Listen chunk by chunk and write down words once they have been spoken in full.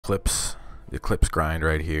Eclipse, the Eclipse grind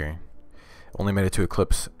right here. Only made it to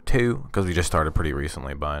Eclipse 2 because we just started pretty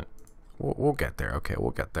recently, but we'll get there. Okay, we'll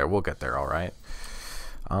get there. We'll get there. All right.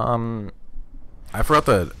 I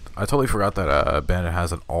totally forgot that Bandit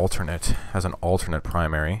has an alternate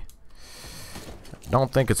primary.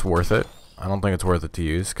 Don't think it's worth it. I don't think it's worth it to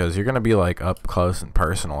use because you're gonna be like up close and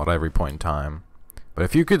personal at every point in time. But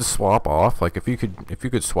if you could swap off, like if you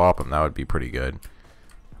could swap them, that would be pretty good.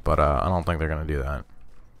 But I don't think they're gonna do that.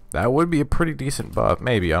 That would be a pretty decent buff.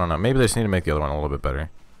 Maybe, I don't know. Maybe they just need to make the other one a little bit better.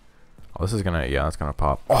 Oh, this is gonna, yeah, that's gonna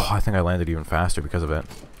pop. Oh, I think I landed even faster because of it.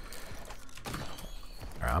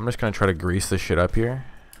 Alright, I'm just gonna try to grease this shit up here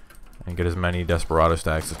and get as many Desperado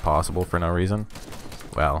stacks as possible for no reason.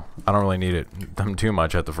 Well, I don't really need them too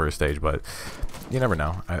much at the first stage, but you never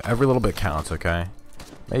know. Every little bit counts, okay?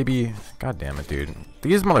 Maybe, god damn it, dude.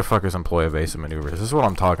 These motherfuckers employ evasive maneuvers. This is what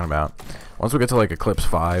I'm talking about. Once we get to like Eclipse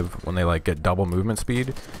 5, when they like get double movement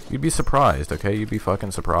speed, you'd be surprised, okay? You'd be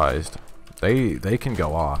fucking surprised. They can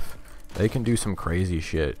go off. They can do some crazy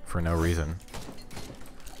shit for no reason.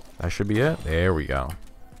 That should be it. There we go.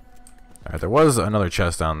 Alright, there was another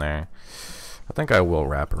chest down there. I think I will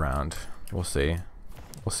wrap around. We'll see.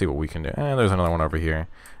 We'll see what we can do. And there's another one over here.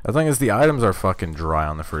 The thing is, the items are fucking dry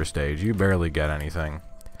on the first stage. You barely get anything.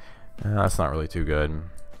 That's not really too good.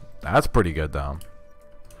 That's pretty good, though.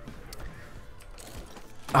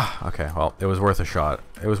 Ah, okay, well, it was worth a shot.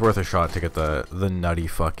 It was worth a shot to get the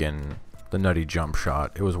nutty jump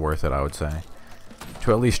shot. It was worth it, I would say.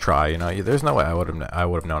 To at least try, you know. There's no way I would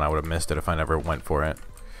have known I would have missed it if I never went for it.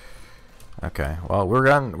 Okay, well,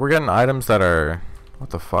 we're getting items that are, what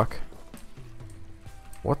the fuck?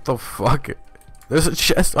 What the fuck? There's a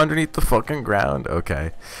chest underneath the fucking ground.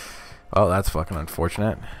 Okay. Well, that's fucking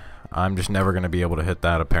unfortunate. I'm just never going to be able to hit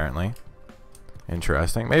that, apparently.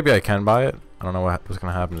 Interesting. Maybe I can buy it. I don't know what's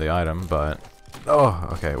going to happen to the item, but... Oh,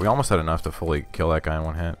 okay. We almost had enough to fully kill that guy in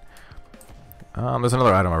one hit. There's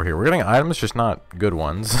another item over here. We're getting items, just not good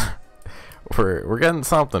ones. we're getting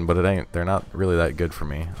something, but they're not really that good for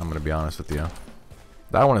me. I'm going to be honest with you.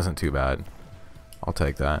 That one isn't too bad. I'll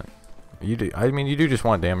take that. You do just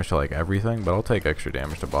want damage to like everything, but I'll take extra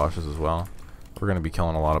damage to bosses as well. We're going to be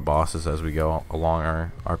killing a lot of bosses as we go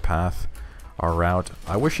along our path, our route.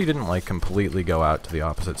 I wish he didn't like completely go out to the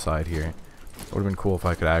opposite side here. It would have been cool if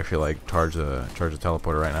I could actually like charge the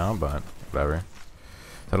teleporter right now, but whatever.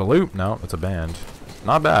 Is that a loop? No, it's a band.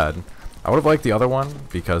 Not bad. I would have liked the other one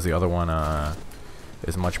because the other one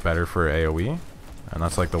is much better for AoE, and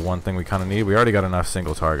that's like the one thing we kind of need. We already got enough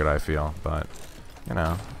single target, I feel, but you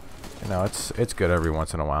know, it's good every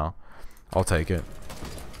once in a while. I'll take it.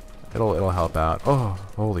 It'll help out. Oh,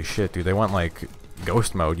 holy shit, dude! They went like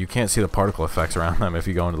ghost mode. You can't see the particle effects around them if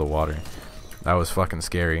you go into the water. That was fucking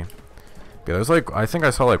scary. Yeah, there's like, I think I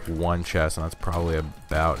saw like one chest, and that's probably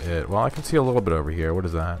about it. Well, I can see a little bit over here. What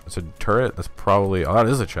is that? It's a turret. That's probably, oh, that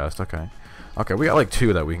is a chest. Okay, okay, we got like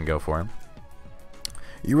two that we can go for.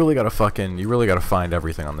 You really gotta find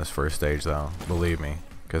everything on this first stage, though. Believe me,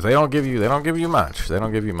 because they don't give you much. They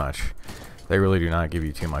don't give you much. They really do not give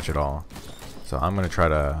you too much at all. So I'm gonna try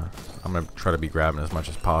to be grabbing as much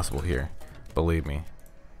as possible here. Believe me,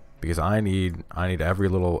 because I need every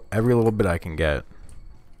little bit I can get.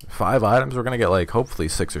 5 items. We're gonna get like hopefully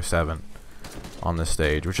 6 or 7 on this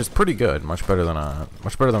stage, which is pretty good. Much better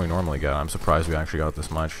than we normally get. I'm surprised we actually got this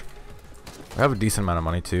much. We have a decent amount of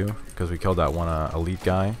money too because we killed that one elite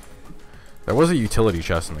guy. There was a utility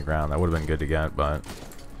chest in the ground that would have been good to get, but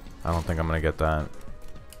I don't think I'm gonna get that.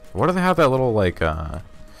 What do they have that little like? What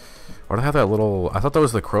do they have that little? I thought that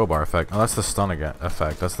was the crowbar effect. No, that's the stun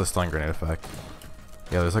effect. That's the stun grenade effect.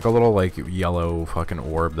 Yeah, there's like a little like yellow fucking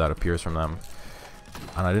orb that appears from them.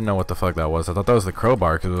 And I didn't know what the fuck that was. I thought that was the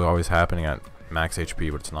crowbar because it was always happening at max HP,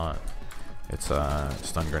 but it's not. It's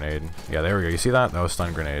stun grenade. Yeah, there we go. You see that? That was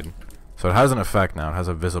stun grenade. So it has an effect now. It has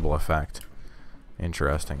a visible effect.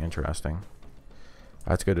 Interesting, interesting.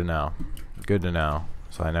 That's good to know. Good to know.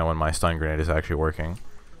 So I know when my stun grenade is actually working.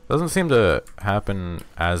 Doesn't seem to happen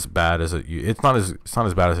as bad as it's not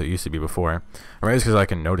as bad as it used to be before. Or maybe it's because I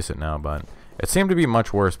can notice it now, but it seemed to be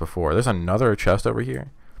much worse before. There's another chest over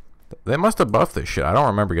here. They must have buffed this shit. I don't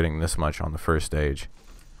remember getting this much on the first stage.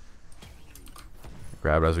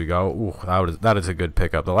 Grab it as we go. Ooh, that is a good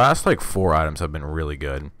pickup. The last like 4 items have been really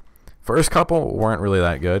good. First couple weren't really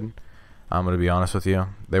that good. I'm gonna be honest with you.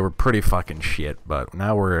 They were pretty fucking shit. But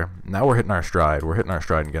now we're hitting our stride. We're hitting our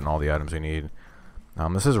stride and getting all the items we need.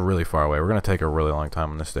 This is really far away. We're gonna take a really long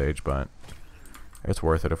time on this stage, but it's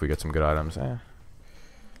worth it if we get some good items.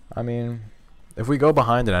 I mean, if we go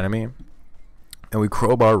behind an enemy and we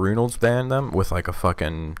crowbar Runald's band them with like a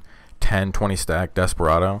fucking 10-20 stack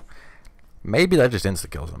Desperado, Maybe that just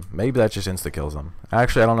insta-kills him. Maybe that just insta-kills him.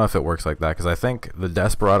 Actually, I don't know if it works like that, because I think the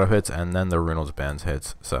Desperado hits and then the Reynolds Bands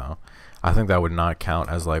hits. So, I think that would not count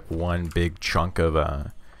as like one big chunk of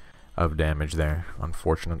damage there,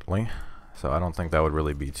 unfortunately. So, I don't think that would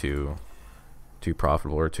really be too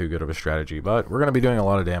profitable or too good of a strategy. But we're going to be doing a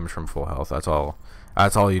lot of damage from full health. That's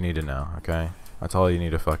all you need to know, okay? That's all you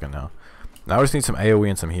need to fucking know. Now we just need some AoE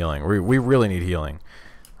and some healing. We really need healing.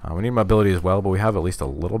 We need mobility as well, but we have at least a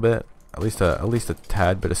little bit. At least a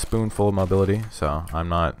tad bit, a spoonful of mobility. So I'm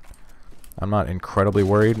not incredibly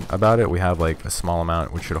worried about it. We have like a small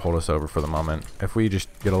amount which should hold us over for the moment. If we just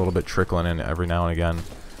get a little bit trickling in every now and again,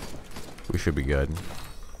 we should be good.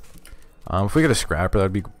 If we get a scrapper,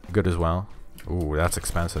 that'd be good as well. Ooh, that's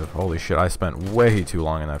expensive. Holy shit, I spent way too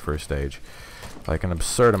long in that first stage. Like an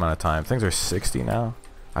absurd amount of time. Things are 60 now.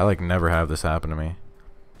 I like never have this happen to me.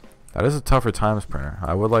 That is a tougher times printer.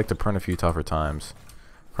 I would like to print a few tougher times.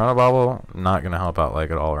 Chrono Bobble, not going to help out like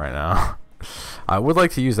at all right now. I would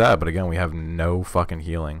like to use that, but again, we have no fucking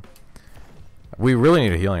healing. We really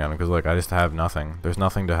need a healing item, because look, I just have nothing. There's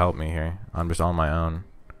nothing to help me here. I'm just on my own.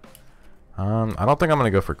 I don't think I'm going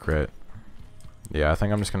to go for crit. Yeah, I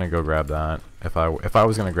think I'm just going to go grab that. If I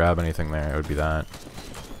was going to grab anything there, it would be that.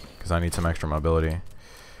 Because I need some extra mobility.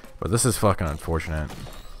 But this is fucking unfortunate.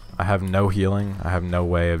 I have no healing. I have no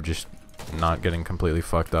way of just not getting completely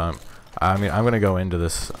fucked up. I mean, I'm gonna go into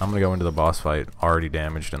this. I'm gonna go into the boss fight already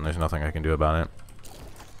damaged, and there's nothing I can do about it.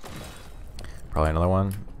 Probably another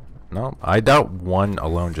one. No, I doubt one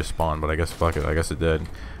alone just spawned, but I guess fuck it. I guess it did. All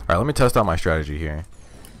right, let me test out my strategy here.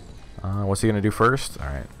 What's he gonna do first? All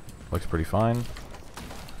right, looks pretty fine.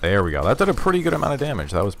 There we go. That did a pretty good amount of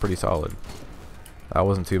damage. That was pretty solid. That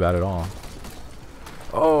wasn't too bad at all.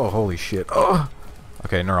 Oh, holy shit. Oh.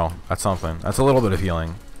 Okay, neural. That's something. That's a little bit of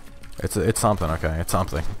healing. It's something. Okay, it's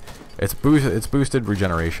something. It's boosted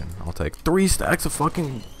regeneration. I'll take 3 stacks of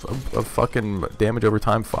fucking damage over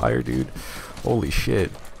time fire, dude. Holy shit.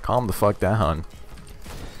 Calm the fuck down.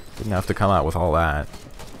 Didn't have to come out with all that.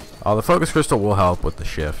 Oh, the focus crystal will help with the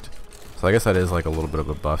shift. So I guess that is like a little bit of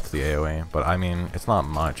a buff to the AoE, but I mean, it's not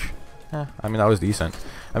much. I mean, that was decent.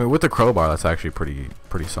 I mean, with the crowbar, that's actually pretty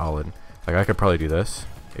solid. Like, I could probably do this.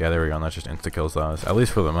 Yeah, there we go. And that just insta kills those, at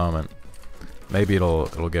least for the moment. Maybe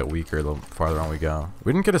it'll get weaker the farther on we go.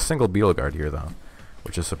 We didn't get a single beetle guard here though,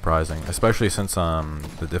 which is surprising, especially since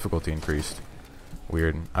the difficulty increased.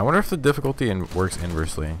 Weird. I wonder if the difficulty works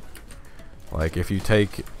inversely. Like if you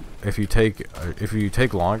take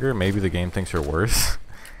longer, maybe the game thinks you're worse.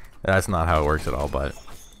 That's not how it works at all, but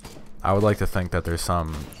I would like to think that there's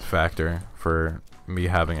some factor for me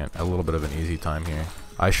having a little bit of an easy time here.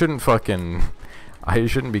 I shouldn't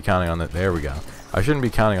be counting on that. There we go. I shouldn't be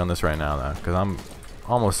counting on this right now though, because I'm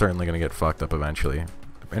almost certainly going to get fucked up eventually.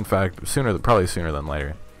 In fact, probably sooner than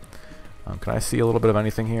later. Can I see a little bit of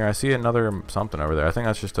anything here? I see another something over there. I think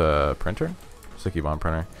that's just a printer. Sticky bomb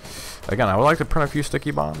printer. Again, I would like to print a few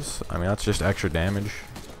sticky bombs. I mean, that's just extra damage.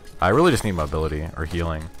 I really just need mobility or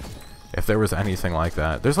healing. If there was anything like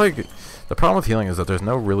that. There's like, the problem with healing is that there's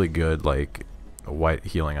no really good like white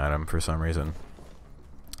healing item for some reason.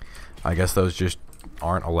 I guess those just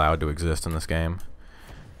aren't allowed to exist in this game.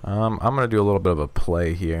 I'm gonna do a little bit of a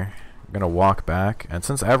play here. I'm gonna walk back, and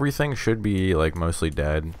since everything should be like mostly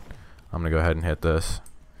dead, I'm gonna go ahead and hit this.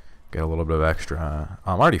 Get a little bit of extra.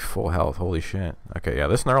 I'm already full health. Holy shit. Okay, yeah,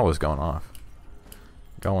 this neural is going off.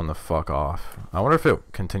 Going the fuck off. I wonder if it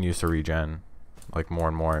continues to regen like more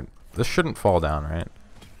and more. This shouldn't fall down, right?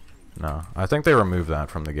 No, I think they removed that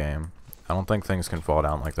from the game. I don't think things can fall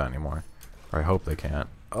down like that anymore. Or I hope they can't.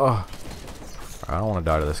 Oh, I don't want to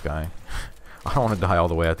die to this guy. I don't want to die all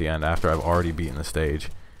the way at the end after I've already beaten the stage.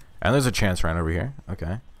 And there's a chance right over here.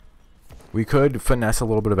 Okay. We could finesse a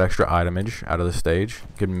little bit of extra itemage out of the stage.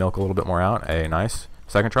 Could milk a little bit more out. Hey, nice.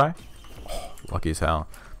 Second try. Oh, lucky as hell.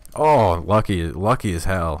 Oh, lucky as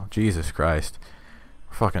hell. Jesus Christ.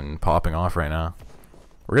 We're fucking popping off right now.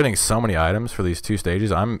 We're getting so many items for these 2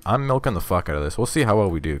 stages. I'm milking the fuck out of this. We'll see how well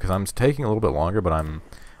we do, because I'm taking a little bit longer, but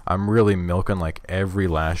I'm really milking like every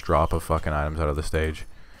last drop of fucking items out of the stage.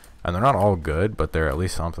 And they're not all good, but they're at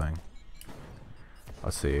least something.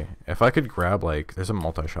 Let's see. If I could grab like, there's a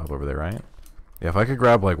multi-shop over there, right? Yeah, if I could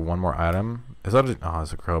grab like one more item. Is that oh,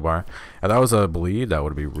 it's a crowbar. If that was a bleed, that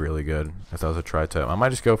would be really good. If that was a tri-tip. I might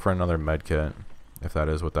just go for another med kit. If that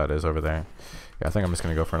is what that is over there. Yeah, I think I'm just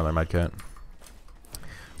going to go for another med kit.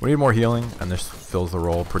 We need more healing, and this fills the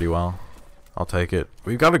role pretty well. I'll take it.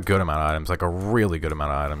 We've got a good amount of items, like a really good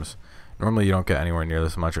amount of items. Normally you don't get anywhere near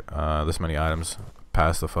this many items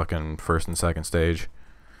past the fucking first and second stage.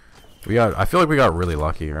 I feel like we got really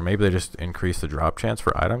lucky, or maybe they just increased the drop chance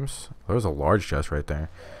for items. There was a large chest right there.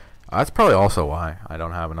 That's probably also why I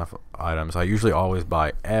don't have enough items. I usually always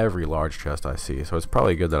buy every large chest I see, so it's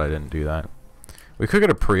probably good that I didn't do that. We could get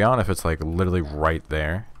a Prion if it's like literally right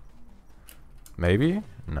there. Maybe?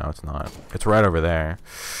 No, it's not. It's right over there.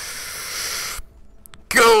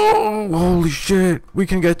 Go! Holy shit! We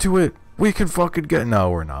can get to it! We can fucking get... No,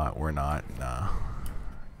 we're not. We're not. Nah.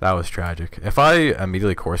 That was tragic. If I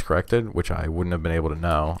immediately course corrected, which I wouldn't have been able to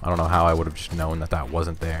know, I don't know how I would have just known that that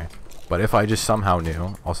wasn't there. But if I just somehow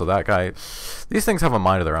knew, also that guy, these things have a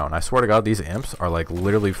mind of their own. I swear to God, these imps are like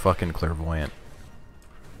literally fucking clairvoyant.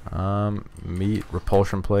 Meat,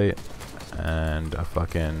 repulsion plate, and a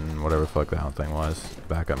fucking whatever the fuck that thing was.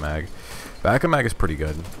 Backup mag. Backup mag is pretty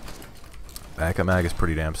good. Backup mag is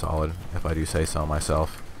pretty damn solid, if I do say so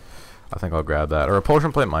myself. I think I'll grab that. A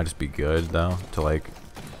repulsion plate might just be good though, to like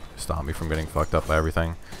stop me from getting fucked up by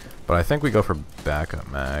everything. But I think we go for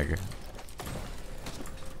backup mag.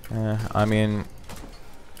 I mean,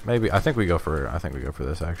 maybe I think we go for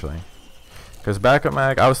this actually, because backup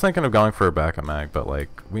mag. I was thinking of going for a backup mag, but like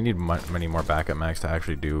we need many more backup mags to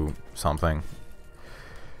actually do something.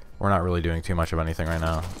 We're not really doing too much of anything right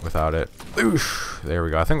now without it. Oosh, there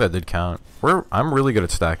we go. I think that did count. I'm really good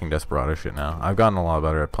at stacking Desperado shit now. I've gotten a lot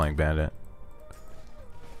better at playing Bandit.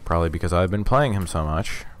 Probably because I've been playing him so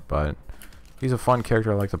much, but he's a fun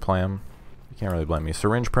character. I like to play him. You can't really blame me.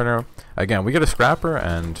 Syringe printer. Again, we get a scrapper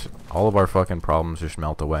and all of our fucking problems just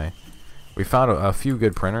melt away. We found a few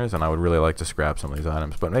good printers and I would really like to scrap some of these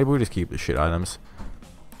items, but maybe we just keep the shit items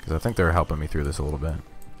because I think they're helping me through this a little bit.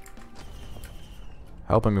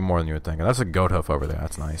 Helping me more than you would think. And that's a goat hoof over there.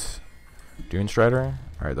 That's nice. Dune Strider.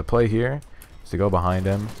 Alright, the play here is to go behind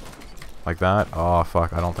him like that. Oh,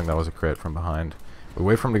 fuck. I don't think that was a crit from behind. We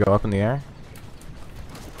wait for him to go up in the air.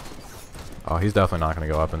 Oh, he's definitely not going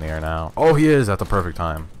to go up in the air now. Oh, he is at the perfect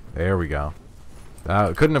time. There we go.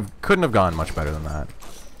 That couldn't have gone much better than that.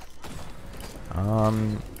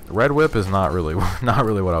 Red whip is not really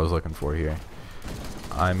what I was looking for here.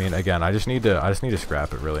 I mean, again, I just need to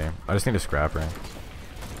scrap it really. I just need a scrapper.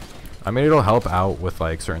 I mean, it'll help out with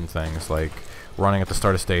like certain things, like running at the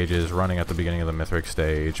start of stages, running at the beginning of the mythic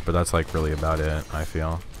stage, but that's like really about it, I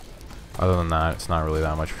feel. Other than that, it's not really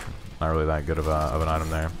that much, not really that good of an item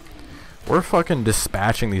there. We're fucking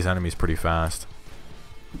dispatching these enemies pretty fast.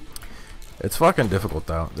 It's fucking difficult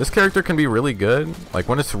though. This character can be really good, like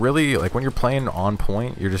when it's really, like when you're playing on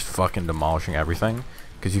point, you're just fucking demolishing everything,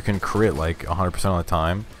 because you can crit like 100% of the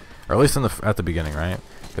time, or at least at the beginning, right?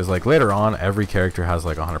 Because like later on, every character has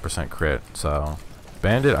like 100% crit. So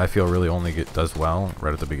Bandit, I feel really only does well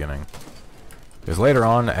right at the beginning. Because later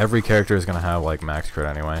on, every character is gonna have like max crit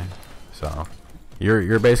anyway. So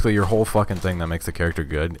you're basically your whole fucking thing that makes the character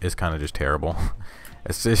good is kind of just terrible.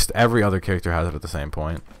 It's just every other character has it at the same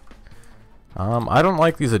point. I don't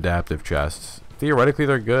like these adaptive chests. Theoretically,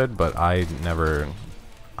 they're good, but I never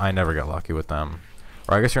get lucky with them.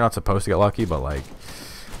 Or I guess you're not supposed to get lucky, but like.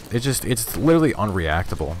 It's literally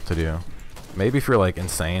unreactable to do. Maybe if you're like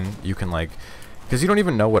insane, you can like, because you don't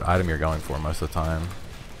even know what item you're going for most of the time.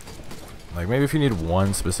 Like maybe if you need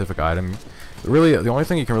one specific item, really the only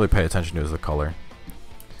thing you can really pay attention to is the color.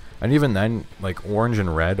 And even then, like orange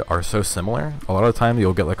and red are so similar. A lot of the time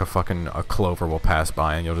you'll get like a clover will pass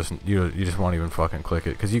by and you just won't even fucking click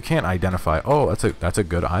it because you can't identify. Oh, that's a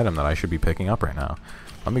good item that I should be picking up right now.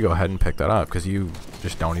 Let me go ahead and pick that up because you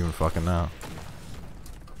just don't even fucking know.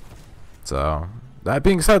 So, that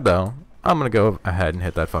being said though, I'm going to go ahead and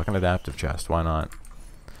hit that fucking adaptive chest. Why not?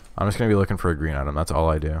 I'm just going to be looking for a green item. That's all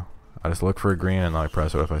I do. I just look for a green and then I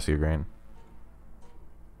press it if I see a green.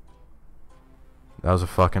 That was a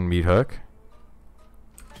fucking meat hook.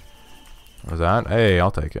 What was that? Hey,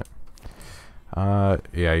 I'll take it.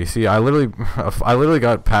 Yeah, you see, I literally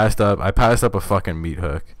got passed up. I passed up a fucking meat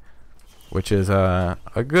hook, which is a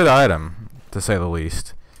good item to say the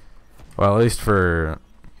least. Well, at least for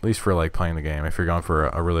like playing the game. If you're going for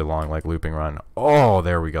a really long like looping run. Oh,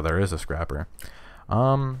 there we go. There is a scrapper.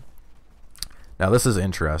 Now this is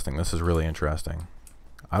interesting. This is really interesting.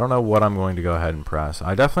 I don't know what I'm going to go ahead and press.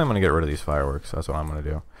 I definitely am going to get rid of these fireworks. That's what I'm going to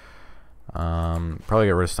do. Probably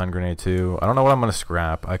get rid of stun grenade too. I don't know what I'm going to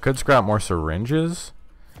scrap. I could scrap more syringes.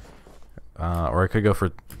 Or I could go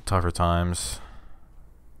for tougher times.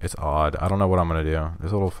 It's odd. I don't know what I'm going to do.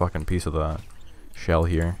 There's a little fucking piece of the shell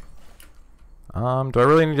here. Do I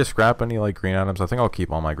really need to scrap any like green items? I think I'll keep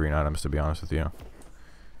all my green items to be honest with you.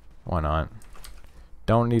 Why not?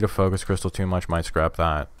 Don't need a focus crystal too much. Might scrap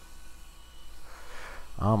that.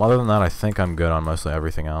 Other than that, I think I'm good on mostly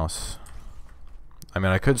everything else. I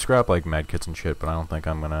mean, I could scrap like medkits and shit, but I don't think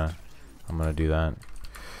I'm gonna do that.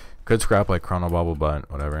 Could scrap like chrono bubble,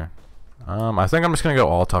 but whatever. I think I'm just gonna go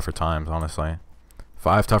all tougher times, honestly.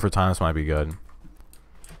 5 tougher times might be good.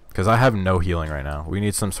 Because I have no healing right now. We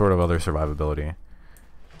need some sort of other survivability.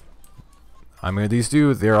 I mean,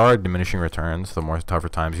 there are diminishing returns the more tougher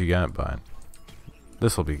times you get, but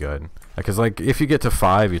this will be good. Because, like, if you get to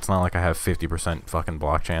 5, it's not like I have 50% fucking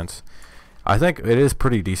block chance. I think it is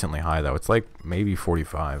pretty decently high, though. It's like maybe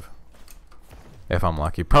 45. If I'm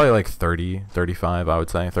lucky. Probably like 30, 35, I would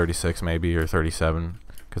say. 36 maybe, or 37.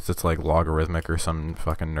 Because it's like logarithmic or some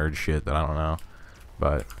fucking nerd shit that I don't know.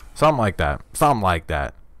 But something like that. Something like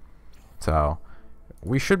that. So,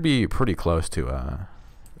 we should be pretty close to,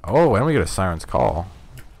 oh, why don't we get a Siren's Call?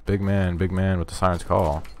 Big man with the Siren's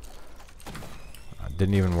Call.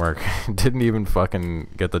 Didn't even work. Didn't even fucking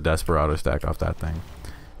get the Desperado stack off that thing.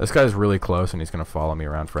 This guy's really close and he's gonna follow me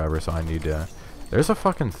around forever, so I need to... There's a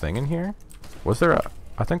fucking thing in here? Was there a...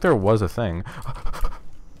 I think there was a thing.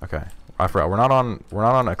 Okay. I forgot. We're not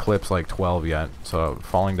on Eclipse like 12 yet, so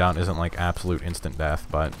falling down isn't like absolute instant death,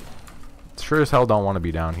 but... Sure as hell don't want to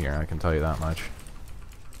be down here, I can tell you that much.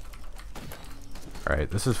 Alright,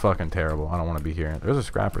 this is fucking terrible. I don't want to be here. There's a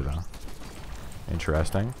scrapper, though.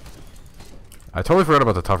 Interesting. I totally forgot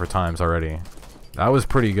about the tougher times already. That was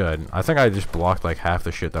pretty good. I think I just blocked like half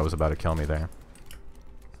the shit that was about to kill me there.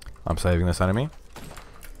 I'm saving this enemy.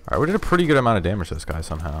 Alright, we did a pretty good amount of damage to this guy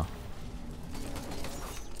somehow.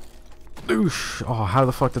 Oosh. Oh, how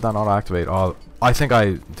the fuck did that not activate? Oh, I think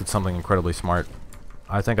I did something incredibly smart.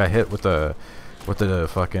 I think I hit with the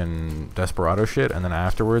fucking Desperado shit, and then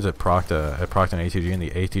afterwards it procced an ATG, and the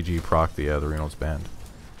ATG procced the Reynolds band.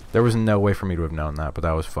 There was no way for me to have known that, but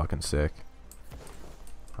that was fucking sick.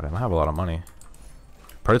 But I don't have a lot of money.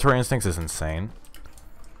 Predatory Instincts is insane.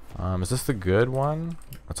 Is this the good one?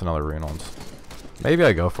 That's another Reynolds. Maybe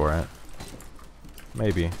I go for it.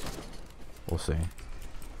 Maybe. We'll see.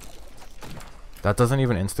 That doesn't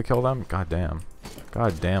even insta-kill them? God damn.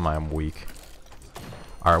 God damn, I am weak.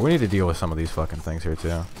 Alright, we need to deal with some of these fucking things here,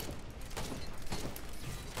 too.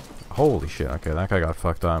 Holy shit, okay, that guy got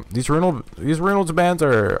fucked up. These Reynolds bands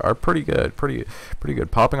are pretty good. Pretty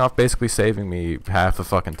good. Popping off basically saving me half the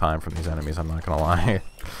fucking time from these enemies, I'm not gonna lie.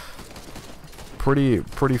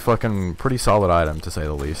 pretty solid item, to say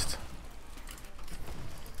the least.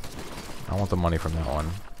 I want the money from that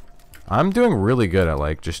one. I'm doing really good at,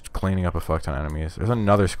 like, just cleaning up a fuck ton of enemies. There's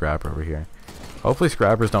another scrapper over here. Hopefully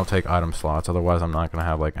scrappers don't take item slots, otherwise I'm not going to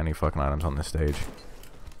have like any fucking items on this stage.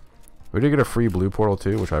 We did get a free blue portal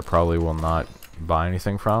too, which I probably will not buy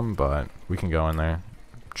anything from, but we can go in there.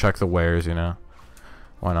 Check the wares, you know.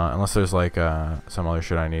 Why not? Unless there's like some other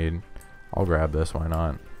shit I need. I'll grab this, why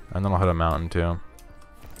not? And then I'll hit a mountain too.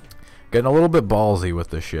 Getting a little bit ballsy with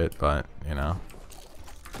this shit, but, you know.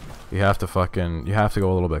 You have to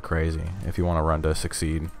go a little bit crazy if you want a run to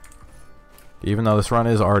succeed. Even though this run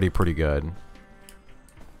is already pretty good.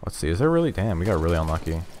 Let's see, is there really... Damn, we got really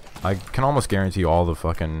unlucky. I can almost guarantee all the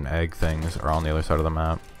fucking egg things are on the other side of the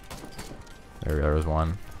map. There was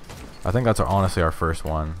one. I think that's honestly our first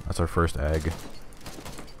one. That's our first egg.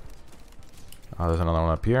 Oh, there's another one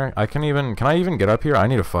up here. Can I even get up here? I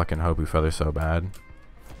need a fucking Hopu feather so bad.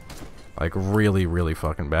 Like, really, really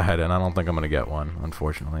fucking bad, and I don't think I'm gonna get one,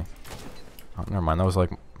 unfortunately. Oh, never mind, that was like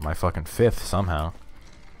my fucking 5th somehow.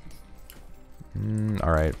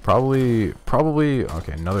 Alright, probably,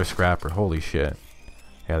 okay, another scrapper, holy shit.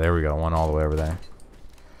 Yeah, there we go, one all the way over there.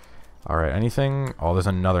 Alright, anything? Oh, there's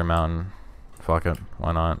another mountain. Fuck it,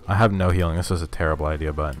 why not? I have no healing, this is a terrible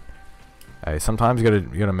idea, but... Hey, sometimes you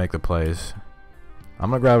gotta make the plays.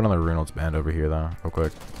 I'm gonna grab another Reynolds band over here, though, real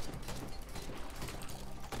quick.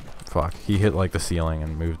 Fuck, he hit, like, the ceiling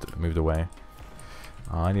and moved away.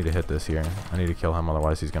 I need to hit this here. I need to kill him,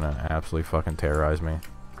 otherwise he's gonna absolutely fucking terrorize me.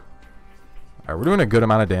 Alright, we're doing a good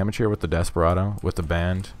amount of damage here with the Desperado, with the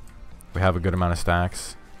band. We have a good amount of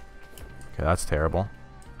stacks. Okay, that's terrible.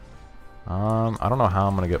 I don't know how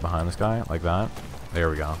I'm gonna get behind this guy, like that. There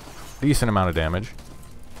we go. Decent amount of damage.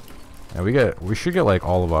 And we should get like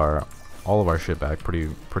all of our shit back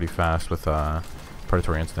pretty fast with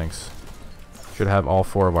Predatory Instincts. Should have all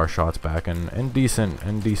 4 of our shots back in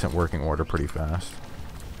decent working order pretty fast.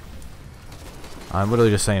 I'm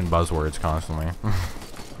literally just saying buzzwords constantly.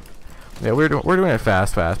 Yeah, we're doing it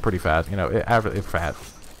fast, pretty fast. You know, it fat.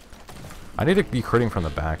 I need to be critting from the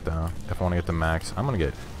back though if I want to get the max. I'm gonna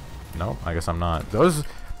get. No, I guess I'm not.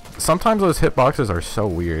 Sometimes those hitboxes are so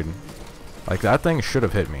weird. Like that thing should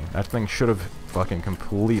have hit me. That thing should have fucking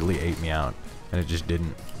completely ate me out, and it just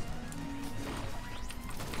didn't.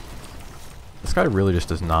 This guy really just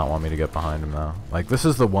does not want me to get behind him though. Like this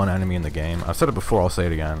is the one enemy in the game. I've said it before. I'll say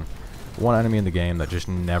it again. One enemy in the game that just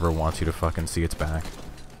never wants you to fucking see its back.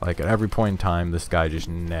 Like, at every point in time, this guy just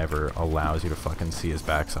never allows you to fucking see his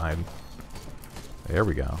backside. There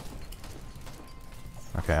we go.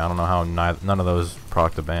 Okay, I don't know how none of those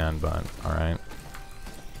proc the band, but alright.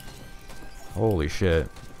 Holy shit.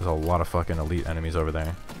 There's a lot of fucking elite enemies over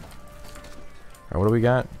there. Alright, what do we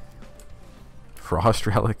got? Frost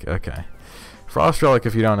Relic? Okay. Frost Relic,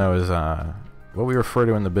 if you don't know, is what we refer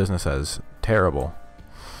to in the business as terrible.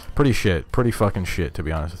 Pretty shit. Pretty fucking shit, to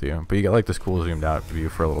be honest with you. But you get like this cool zoomed out view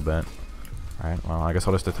for a little bit. Alright, well, I guess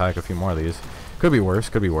I'll just attack a few more of these. Could be worse,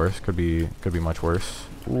 could be worse, could be much worse.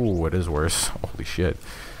 Ooh, it is worse. Holy shit.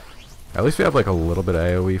 At least we have like a little bit of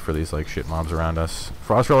AoE for these like shit mobs around us.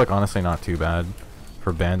 Frost Relic, honestly, not too bad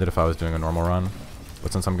for Bandit if I was doing a normal run.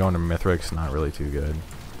 But since I'm going to Mithrix, not really too good.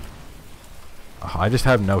 I just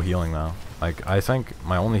have no healing though. Like, I think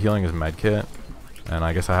my only healing is medkit. And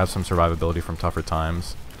I guess I have some survivability from tougher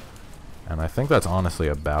times. And I think that's honestly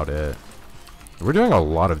about it. We're doing a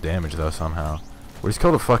lot of damage though somehow. We just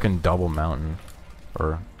killed a fucking double mountain.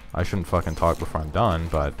 Or, I shouldn't fucking talk before I'm done,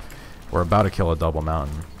 but we're about to kill a double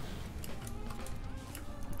mountain.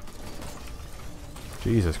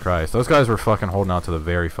 Jesus Christ. Those guys were fucking holding out to the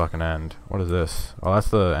very fucking end. What is this? Oh, that's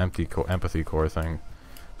the empathy core thing.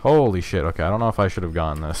 Holy shit. Okay, I don't know if I should have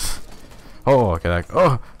gotten this. Oh, okay.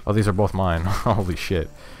 Oh, these are both mine. Holy shit.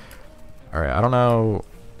 Alright, I don't know.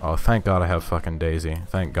 Oh, thank God I have fucking Daisy.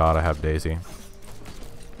 Thank God I have Daisy.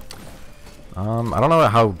 I don't know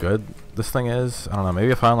how good this thing is. I don't know.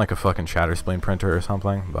 Maybe I find like a fucking shatter spleen printer or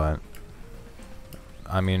something, but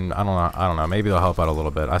I mean, I don't know. Maybe they'll help out a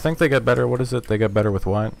little bit. I think they get better. What is it? They get better with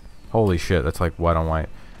what? Holy shit, that's like white on white.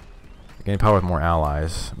 Gain power with more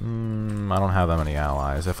allies. I don't have that many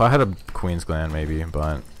allies. If I had a Queen's Gland, maybe,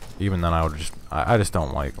 but even then I would just I just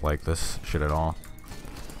don't like this shit at all.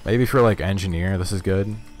 Maybe for like engineer, this is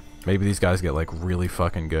good. Maybe these guys get like really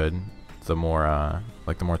fucking good the more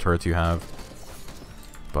like the more turrets you have.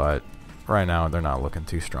 But right now they're not looking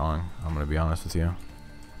too strong. I'm gonna be honest with you.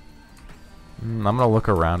 I'm gonna look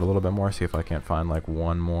around a little bit more, see if I can't find like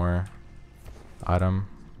one more item.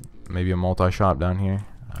 Maybe a multi-shop down here.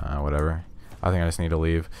 Whatever. I think I just need to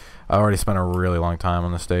leave. I already spent a really long time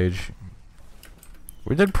on the stage.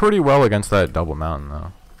 We did pretty well against that double mountain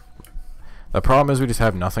though. The problem is we just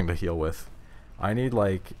have nothing to heal with. I need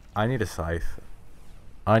a scythe.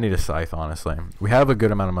 I need a scythe, honestly. We have a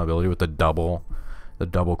good amount of mobility with the double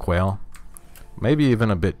quail. Maybe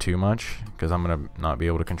even a bit too much, because I'm gonna not be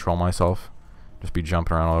able to control myself. Just be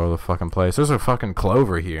jumping around all over the fucking place. There's a fucking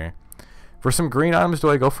clover here. For some green items, do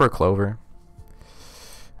I go for a clover?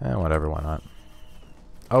 Whatever, why not?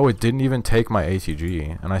 Oh, it didn't even take my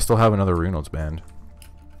ATG, and I still have another Reynolds band.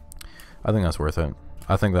 I think that's worth it.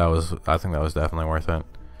 I think that was definitely worth it.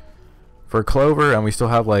 For clover, and we still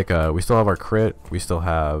have like we still have our crit. We still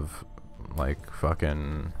have like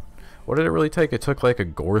fucking. What did it really take? It took like a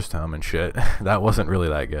Gore's Tome and shit. That wasn't really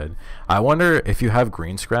that good. I wonder if you have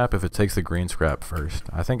green scrap, if it takes the green scrap first.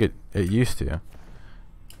 I think it used to.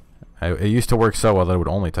 It used to work so well that it would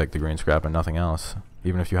only take the green scrap and nothing else.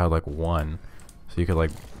 Even if you had like one. So you could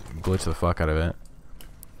like glitch the fuck out of it.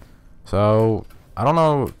 So, I don't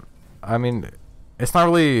know. I mean, it's not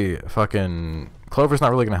really fucking... Clover's not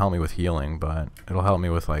really going to help me with healing, but it'll help me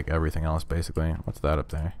with like everything else basically. What's that up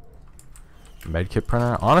there? Medkit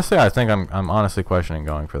printer? Honestly, I think I'm honestly questioning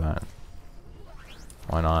going for that.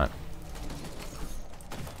 Why not?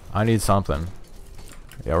 I need something.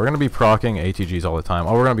 Yeah, we're gonna be proccing ATGs all the time.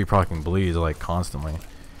 Oh, we're gonna be proccing bleeds like constantly.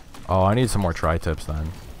 Oh, I need some more tri-tips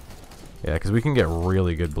then. Yeah, because we can get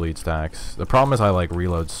really good bleed stacks. The problem is I like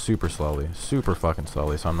reload super slowly, super fucking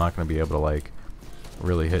slowly, so I'm not gonna be able to like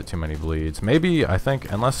really hit too many bleeds. Maybe I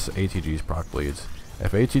think unless ATGs proc bleeds.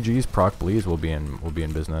 If ATGs proc bleeds, we'll be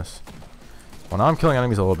in business. Well, now I'm killing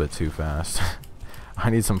enemies a little bit too fast. I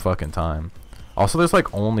need some fucking time. Also, there's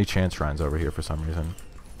like only chance shrines over here for some reason.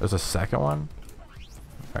 There's a second one.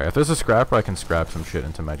 Alright, if there's a scrapper, I can scrap some shit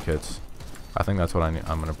into medkits. I think that's what I'm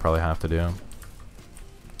gonna probably have to do.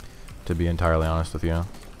 To be entirely honest with you.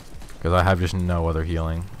 Because I have just no other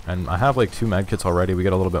healing. And I have like 2 medkits already. We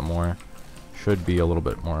get a little bit more. Should be a little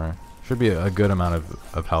bit more. Should be a good amount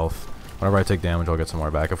of health. Whenever I take damage, I'll get some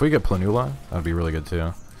more back. If we get Planula, that would be really good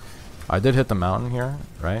too. I did hit the mountain here,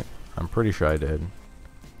 right? I'm pretty sure I did.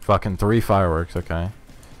 Fucking 3 fireworks, okay.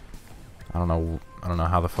 I don't know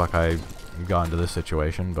how the fuck I got into this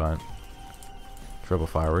situation, but triple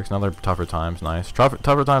fireworks. Another tougher times, nice.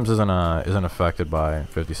 Tougher times isn't affected by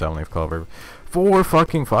 57 leaf clover. 4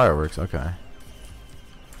 fucking fireworks, okay.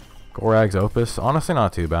 Gorag's Opus, honestly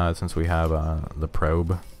not too bad since we have the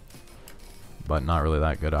probe, but not really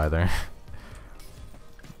that good either.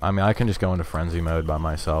 I mean, I can just go into frenzy mode by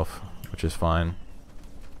myself, which is fine.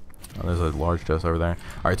 Oh, there's a large chest over there.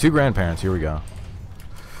 Alright, 2 grandparents, here we go.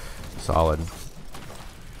 Solid.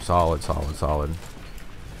 Solid, solid, solid.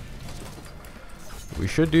 We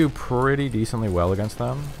should do pretty decently well against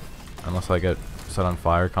them. Unless I get set on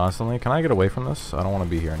fire constantly. Can I get away from this? I don't want to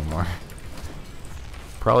be here anymore.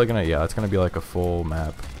 Probably gonna, yeah, it's gonna be like a full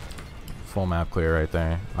map clear right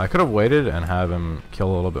there. I could have waited and have him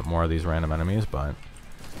kill a little bit more of these random enemies, but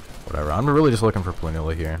whatever. I'm really just looking for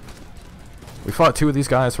Planula here. We fought 2 of these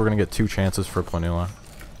guys, so we're gonna get 2 chances for Planula.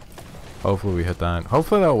 Hopefully we hit that.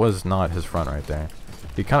 Hopefully that was not his front right there.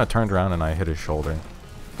 He kind of turned around and I hit his shoulder.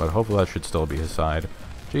 But hopefully that should still be his side.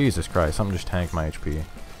 Jesus Christ, something just tanked my HP.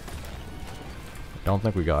 Don't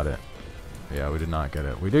think we got it. Yeah, we did not get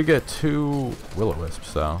it. We did get 2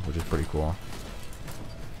 will-o-wisps though, which is pretty cool.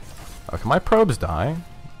 Can my probes die?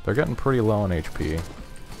 They're getting pretty low on HP.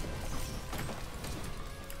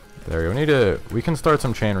 There we go. We can start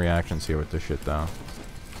some chain reactions here with this shit though.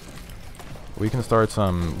 We can start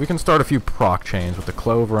a few proc chains with the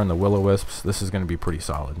clover and the will-o-wisps. This is gonna be pretty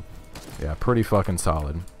solid. Yeah, pretty fucking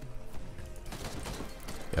solid.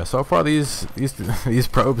 Yeah, so far these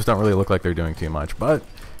probes don't really look like they're doing too much, but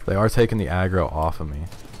they are taking the aggro off of me,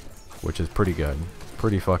 which is pretty good.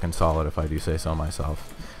 Pretty fucking solid if I do say so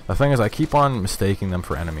myself. The thing is, I keep on mistaking them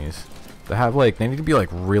for enemies. They need to be like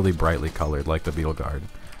really brightly colored, like the Beetle Guard.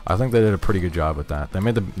 I think they did a pretty good job with that. They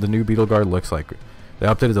made the new Beetle Guard looks like, they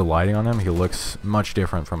updated the lighting on him. He looks much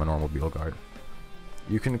different from a normal Beetle Guard.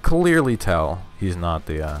 You can clearly tell he's not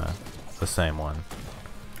the same one.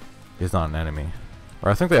 He's not an enemy. Or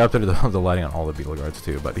I think they updated the lighting on all the Beetle Guards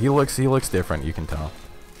too, but he looks different, you can tell.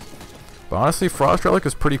 But honestly, Frost Relic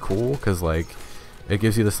is pretty cool because like it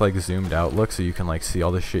gives you this like zoomed out look, so you can like see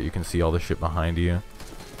all this shit. You can see all the shit behind you,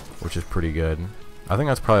 which is pretty good. I think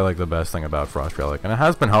that's probably like the best thing about Frost Relic, and it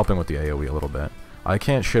has been helping with the AoE a little bit. I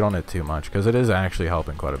can't shit on it too much because it is actually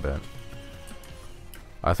helping quite a bit.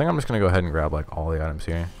 I think I'm just gonna go ahead and grab like all the items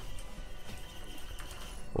here.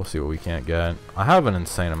 We'll see what we can't get. I have an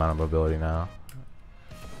insane amount of mobility now.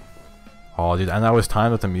 Oh, dude, and that was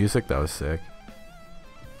timed with the music. That was sick.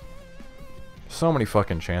 So many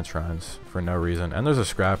fucking chance shrines for no reason. And there's a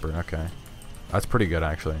scrapper. Okay, that's pretty good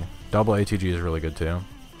actually. Double ATG is really good too.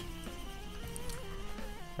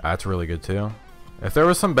 That's really good too. If there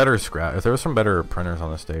was some better printers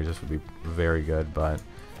on the stage, this would be very good. But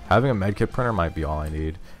having a medkit printer might be all I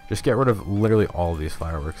need. Just get rid of literally all of these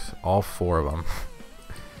fireworks, all 4 of them.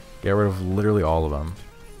 Get rid of literally all of them.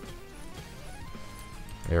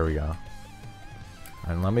 There we go.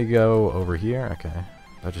 And let me go over here. Okay.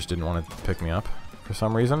 That just didn't want to pick me up for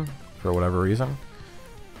some reason. For whatever reason.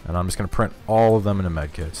 And I'm just going to print all of them into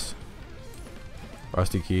medkits.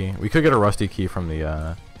 Rusty key. We could get a rusty key from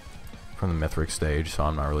the Mithrix stage, so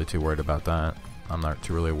I'm not really too worried about that. I'm not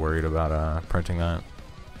too really worried about printing that.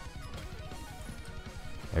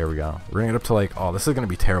 There we go. We're going to get up to like, oh, this is going to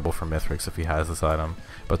be terrible for Mithrix if he has this item.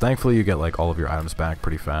 But thankfully you get like all of your items back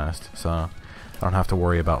pretty fast. So I don't have to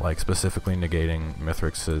worry about like specifically negating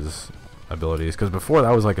Mithrix's abilities. Because before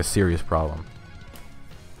that was like a serious problem.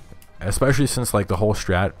 Especially since like the whole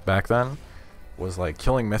strat back then was like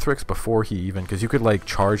killing Mithrix before he even, because you could like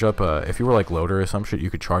charge up a, if you were like loader or some shit, you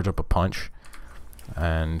could charge up a punch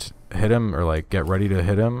and hit him, or like get ready to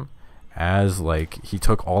hit him as like he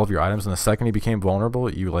took all of your items, and the second he became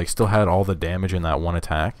vulnerable, you like still had all the damage in that one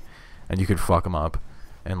attack, and you could fuck him up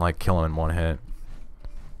and like kill him in one hit.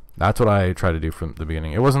 That's what I tried to do from the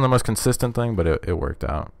beginning. It wasn't the most consistent thing, but it worked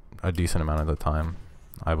out a decent amount of the time,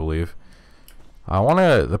 I believe.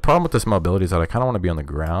 The problem with this mobility is that I kind of want to be on the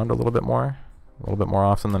ground a little bit more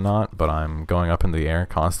often than not, but I'm going up in the air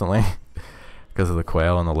constantly because of the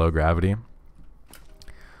quail and the low gravity.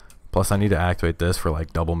 Plus I need to activate this for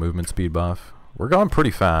like double movement speed buff. We're going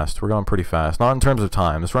pretty fast. Not in terms of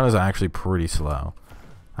time. This run is actually pretty slow.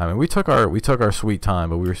 I mean, we took our sweet time,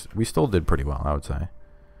 but we still did pretty well, I would say.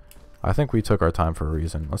 I think we took our time for a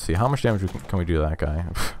reason. Let's see, how much damage can we do to that guy?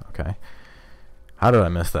 Okay. How did I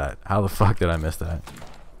miss that? How the fuck did I miss that?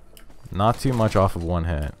 Not too much off of one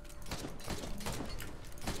hit.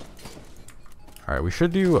 Alright, we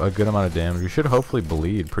should do a good amount of damage. We should hopefully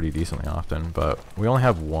bleed pretty decently often, but we only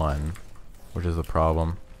have one, which is the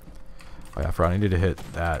problem. Oh yeah, I needed to hit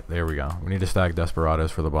that. There we go. We need to stack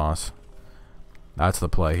Desperados for the boss. That's the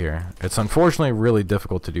play here. It's unfortunately really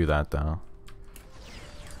difficult to do that, though.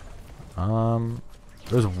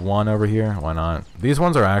 There's one over here. Why not? These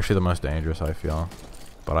ones are actually the most dangerous, I feel.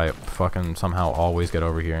 But I fucking somehow always get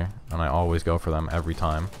over here, and I always go for them every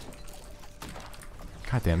time.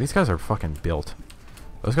 God damn, these guys are fucking built.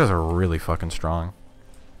 Those guys are really fucking strong.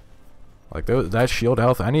 Like, that shield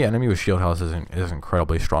health, any enemy with shield health is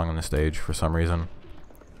incredibly strong on the stage for some reason.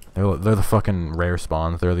 They're the fucking rare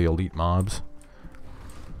spawns. They're the elite mobs.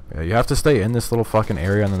 Yeah, you have to stay in this little fucking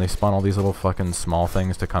area, and then they spawn all these little fucking small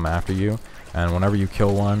things to come after you. And whenever you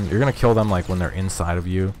kill one, you're gonna kill them like when they're inside of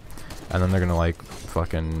you, and then they're gonna like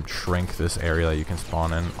fucking shrink this area that you can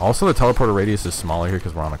spawn in. Also, the teleporter radius is smaller here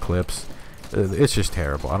because we're on Eclipse. It's just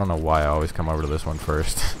terrible. I don't know why I always come over to this one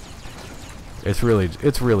first. It's really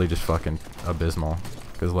just fucking abysmal.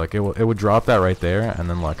 Because like it would drop that right there, and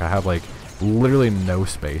then like I have like literally no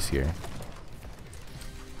space here.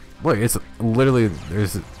 Look, it's literally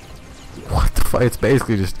there's what the fuck? It's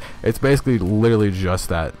basically literally just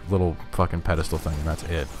that little fucking pedestal thing, and that's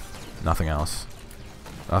it. Nothing else.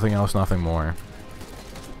 Nothing else. Nothing more.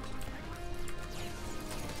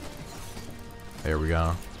 There we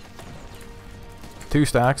go. 2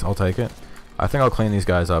 stacks, I'll take it. I think I'll clean these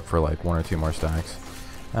guys up for like 1 or 2 more stacks.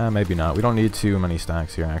 Maybe not. We don't need too many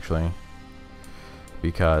stacks here actually.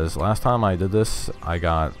 Because last time I did this, I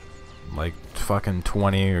got like fucking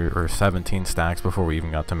 20 or 17 stacks before we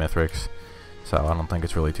even got to Mythics. So I don't think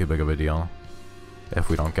it's really too big of a deal if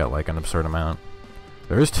we don't get like an absurd amount.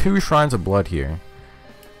 There is 2 Shrines of Blood here.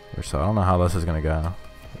 So I don't know how this is going to go.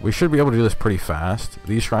 We should be able to do this pretty fast.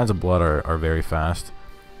 These Shrines of Blood are very fast.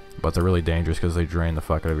 But they're really dangerous because they drain the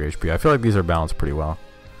fuck out of your HP. I feel like these are balanced pretty well.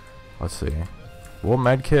 Let's see. Will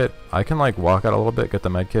medkit... I can like walk out a little bit, get the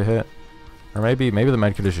medkit hit. Or maybe the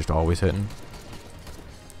medkit is just always hitting.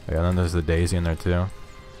 Yeah, and then there's the daisy in there too.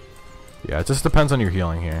 Yeah, it just depends on your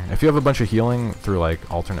healing here. If you have a bunch of healing through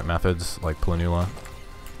like alternate methods, like Planula,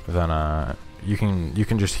 then you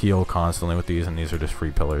can just heal constantly with these, and these are just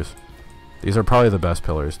free pillars. These are probably the best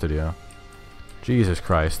pillars to do. Jesus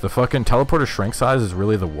Christ, the fucking teleporter shrink size is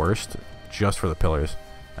really the worst just for the pillars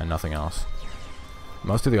and nothing else.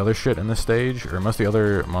 Most of the other shit in this stage, or most of the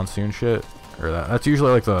other monsoon shit, or that's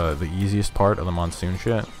usually like the easiest part of the monsoon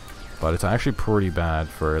shit, but it's actually pretty bad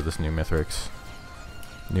for this new Mythics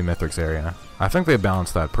area. I think they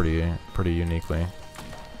balanced that pretty uniquely.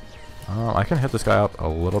 I can hit this guy up a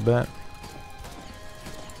little bit,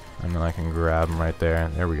 and then I can grab him right there.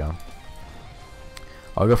 There we go.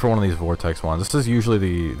 I'll go for one of these vortex ones. This is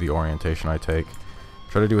usually the orientation I take.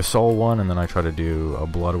 Try to do a soul one, and then I try to do a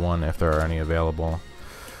blood one if there are any available.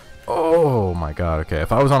 Oh my god, okay.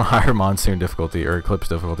 If I was on higher monsoon difficulty or eclipse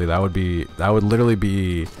difficulty, that would literally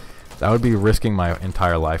be risking my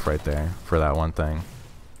entire life right there for that one thing.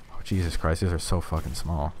 Oh Jesus Christ, these are so fucking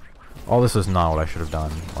small. All this is not what I should have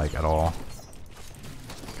done, like at all.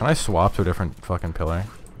 Can I swap to a different fucking pillar?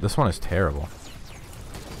 This one is terrible.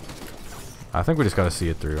 I think we just gotta see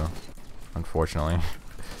it through, unfortunately.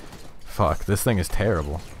 Fuck, this thing is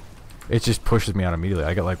terrible. It just pushes me out immediately.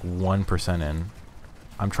 I get like 1% in.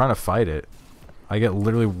 I'm trying to fight it. I get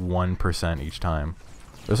literally 1% each time.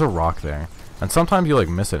 There's a rock there. And sometimes you like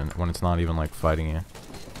miss it when it's not even like fighting you.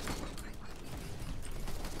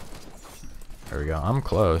 There we go. I'm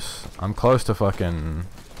close. I'm close to fucking...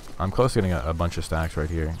 I'm close to getting a bunch of stacks right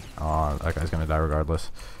here. Aw, that guy's gonna die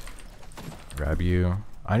regardless. Grab you.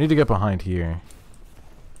 I need to get behind here.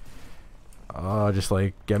 Just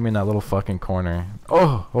like get me in that little fucking corner.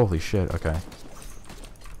 Oh, holy shit. Okay.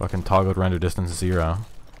 Fucking toggled render distance 0.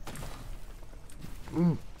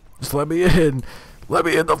 Just let me in. Let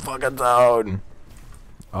me in the fucking zone.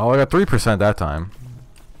 Oh, I got 3% that time.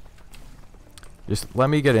 Just let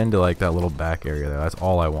me get into like that little back area there. That's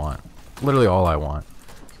all I want. Literally all I want.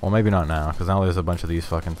 Well, maybe not now, because now there's a bunch of these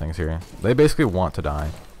fucking things here. They basically want to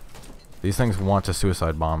die. These things want to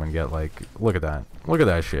suicide bomb and get like... Look at that. Look at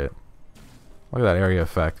that shit. Look at that area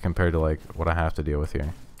effect compared to like what I have to deal with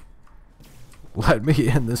here. Let me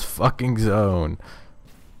in this fucking zone.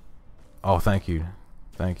 Oh, thank you.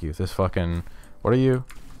 Thank you. This fucking... What are you?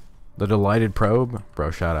 The Delighted Probe?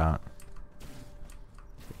 Bro, shout out.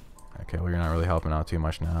 Okay, well you're not really helping out too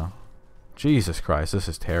much now. Jesus Christ, this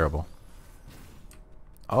is terrible.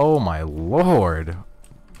 Oh my lord.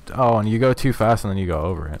 Oh, and you go too fast and then you go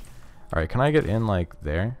over it. Alright, can I get in like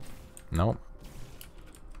there? Nope.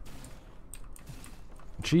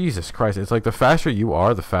 Jesus Christ, it's like the faster you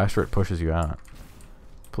are, the faster it pushes you out.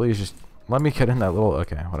 Please just let me get in that little...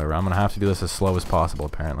 Okay, whatever. I'm gonna have to do this as slow as possible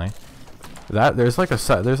apparently. There's like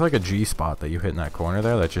a G spot that you hit in that corner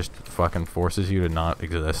there that just fucking forces you to not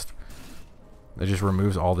exist. It just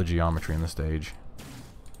removes all the geometry in the stage.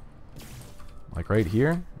 Like right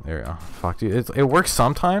here. There. Oh, fuck, dude. It works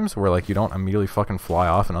sometimes where like you don't immediately fucking fly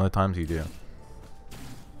off, and other times you do.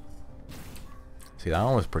 See, that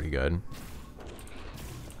one was pretty good.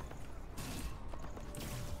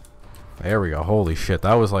 There we go. Holy shit,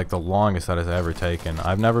 that was like the longest that has ever taken.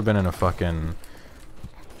 I've never been in a fucking...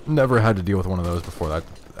 Never had to deal with one of those before. That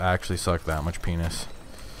actually sucked that much penis.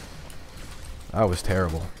 That was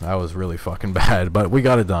terrible. That was really fucking bad. But we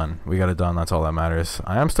got it done. We got it done. That's all that matters.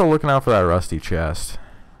 I am still looking out for that rusty chest.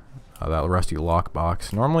 That rusty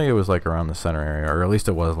lockbox. Normally it was like around the center area. Or at least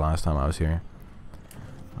it was last time I was here.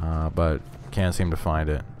 But can't seem to find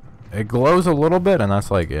it. It glows a little bit and that's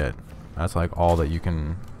like it. That's like all that you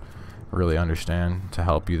can really understand to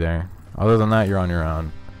help you there. Other than that, you're on your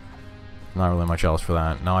own. Not really much else for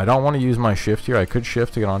that. Now, I don't want to use my shift here. I could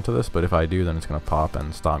shift to get onto this, but if I do, then it's going to pop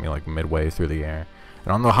and stop me like midway through the air.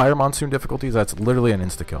 And on the higher monsoon difficulties, that's literally an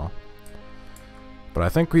insta-kill. But I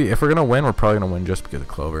think if we're going to win, we're probably going to win just because of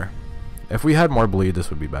Clover. If we had more bleed, this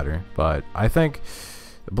would be better. But I think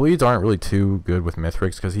the bleeds aren't really too good with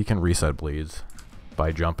Mithrix because he can reset bleeds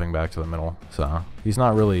by jumping back to the middle. So he's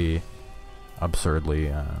not really absurdly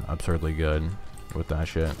good with that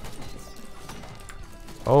shit.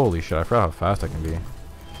 Holy shit, I forgot how fast I can be.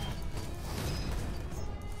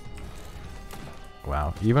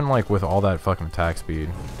 Wow, even like with all that fucking attack speed,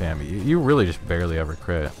 damn, you really just barely ever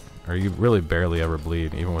crit. Or you really barely ever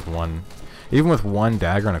bleed, even with one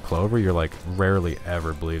dagger and a clover, you're like rarely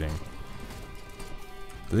ever bleeding.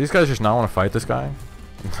 Do these guys just not want to fight this guy?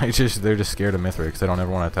 They're just scared of Mithrix, they don't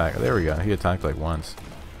ever want to attack. There we go, he attacked like once.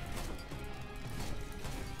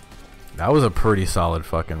 That was a pretty solid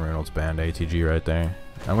fucking Reynolds Band ATG right there.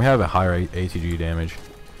 And we have a higher ATG damage.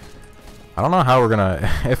 I don't know how we're gonna...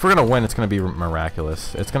 if we're gonna win, it's gonna be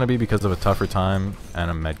miraculous. It's gonna be because of a tougher time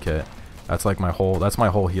and a medkit. That's like my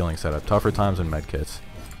whole healing setup. Tougher times and medkits.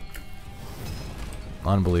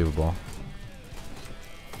 Unbelievable.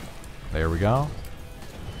 There we go.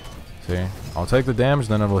 See? I'll take the damage,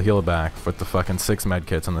 then it'll heal it back with the fucking 6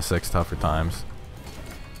 medkits and the 6 tougher times.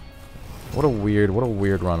 What a weird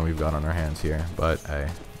run we've got on our hands here. But hey,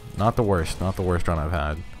 not the worst run I've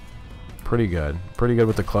had. Pretty good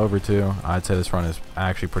with the clover too. I'd say this run is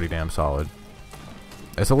actually pretty damn solid.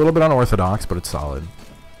 It's a little bit unorthodox, but it's solid.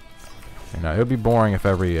 You know, it would be boring if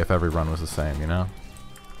every run was the same, you know?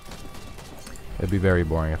 It'd be very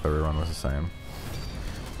boring if every run was the same.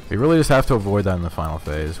 We really just have to avoid that in the final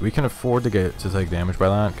phase. We can afford to take damage by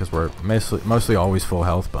that because we're mostly always full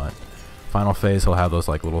health, but final phase he'll have those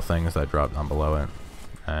like little things that drop down below it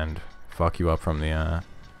and fuck you up from the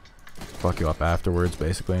fuck you up afterwards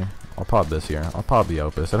basically. I'll pop this here. I'll pop the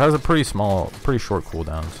Opus. It has a pretty short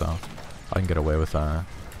cooldown, so I can get away with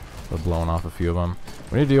blowing off a few of them.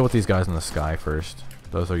 We need to deal with these guys in the sky first.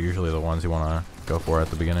 Those are usually the ones you want to go for at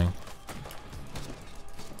the beginning.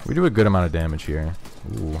 We do a good amount of damage here.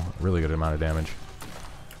 Ooh, really good amount of damage.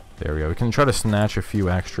 There we go. We can try to snatch a few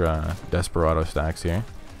extra Desperado stacks here.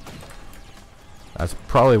 That's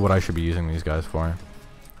probably what I should be using these guys for.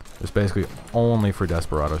 It's basically only for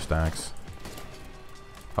Desperado stacks.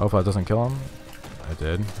 Hope that doesn't kill him. It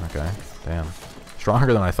did. Okay. Damn.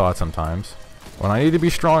 Stronger than I thought sometimes. When I need to be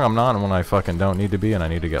strong, I'm not. And when I fucking don't need to be and I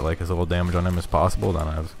need to get like as little damage on him as possible, then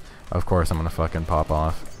of course I'm going to fucking pop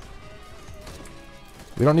off.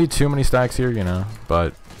 We don't need too many stacks here, you know.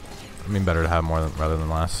 But, I mean, better to have more rather than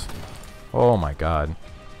less. Oh my god.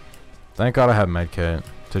 Thank god I have medkit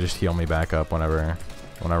to just heal me back up whenever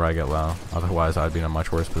I get low. Otherwise, I'd be in a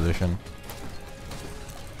much worse position.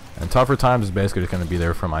 And tougher times is basically just going to be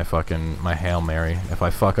there for my Hail Mary. If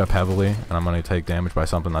I fuck up heavily and I'm going to take damage by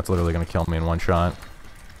something that's literally going to kill me in one shot,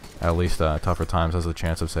 at least tougher times has a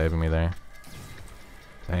chance of saving me there.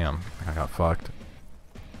 Damn, I got fucked.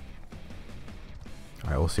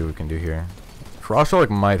 Alright, we'll see what we can do here. Frostolic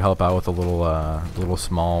might help out with the little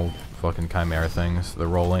small fucking chimera things. The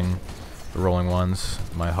rolling ones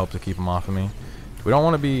might help to keep them off of me. We don't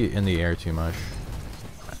want to be in the air too much,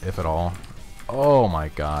 if at all. Oh my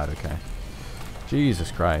god, okay. Jesus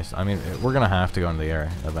Christ. I mean, we're going to have to go into the air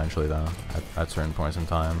eventually, though, at certain points in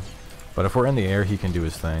time. But if we're in the air, he can do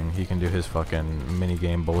his thing. He can do his fucking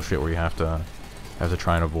minigame bullshit where you have to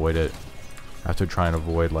try and avoid it. Have to try and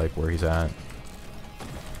avoid, like, where he's at.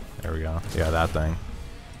 There we go. Yeah, that thing.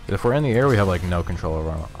 If we're in the air, we have, like, no control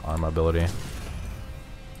over our mobility.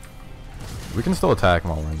 We can still attack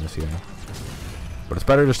him while we're in this here. But it's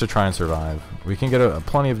better just to try and survive. We can get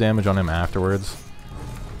plenty of damage on him afterwards.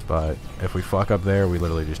 But if we fuck up there, we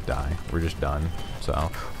literally just die. We're just done.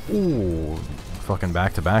 So, ooh, fucking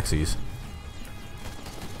back-to-backsies.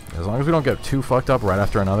 As long as we don't get too fucked up right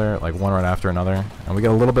after another, like one right after another, and we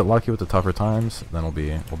get a little bit lucky with the tougher times, then we'll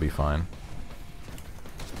be fine.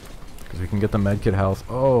 Because we can get the medkit health.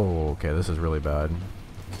 Oh, okay, this is really bad.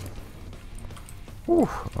 Whew,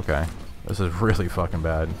 okay. This is really fucking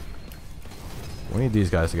bad. We need these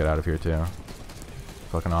guys to get out of here too.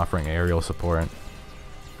 Fucking offering aerial support.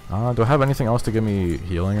 Do I have anything else to give me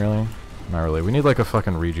healing, really? Not really. We need like a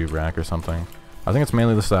fucking rejuve rack or something. I think it's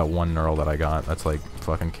mainly just that one neural that I got that's like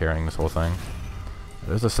fucking carrying this whole thing.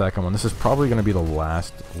 There's the second one. This is probably going to be the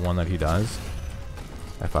last one that he does,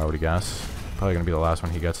 if I were to guess. Probably going to be the last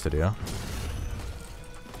one he gets to do.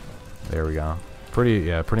 There we go.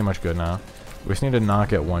 Pretty much good now. We just need to not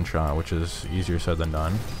get one shot, which is easier said than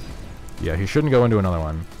done. Yeah, he shouldn't go into another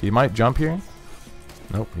one. He might jump here.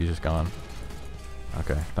 Nope, he's just gone.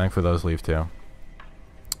 Okay, thankfully those leave too.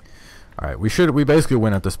 Alright, we basically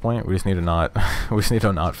win at this point. We just need to not we just need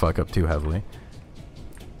to not fuck up too heavily.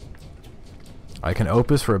 I can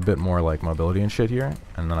opus for a bit more like mobility and shit here,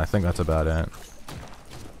 and then I think that's about it.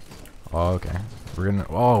 Oh, okay.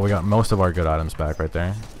 We got most of our good items back right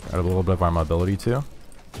there. Got a little bit of our mobility too.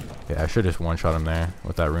 Yeah, I should just one-shot him there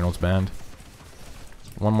with that Reynolds band.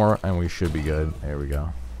 One more and we should be good. There we go.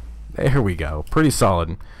 There we go. Pretty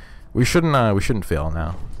solid. We shouldn't fail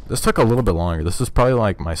now. This took a little bit longer. This is probably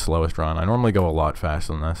like my slowest run. I normally go a lot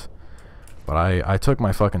faster than this. But I took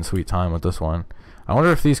my fucking sweet time with this one. I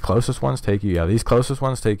wonder if these closest ones take you. Yeah, these closest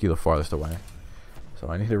ones take you the farthest away. So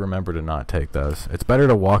I need to remember to not take those. It's better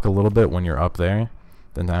to walk a little bit when you're up there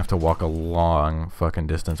than to have to walk a long fucking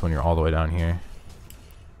distance when you're all the way down here.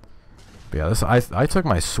 But yeah, this I took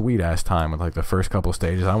my sweet ass time with like the first couple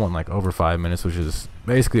stages. I went like over 5 minutes, which is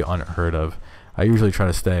basically unheard of. I usually try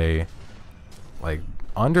to stay like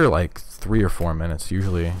under like 3 or 4 minutes,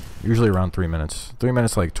 usually around 3 minutes. 3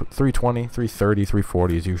 minutes, like 3:20, 3:30,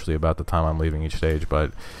 3:40 is usually about the time I'm leaving each stage.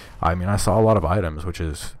 But I mean, I saw a lot of items, which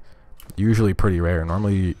is usually pretty rare.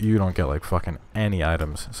 Normally you don't get like fucking any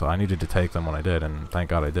items, so I needed to take them when I did, and thank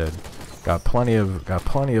God I did. Got plenty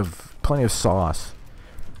of sauce.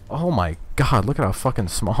 Oh my god, look at how fucking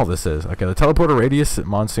small this is. Okay, the teleporter radius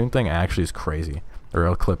monsoon thing actually is crazy. Or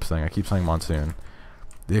eclipse thing, I keep saying monsoon.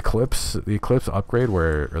 The eclipse upgrade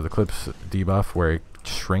or the eclipse debuff where it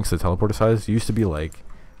shrinks the teleporter size used to be like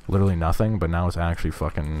literally nothing, but now it's actually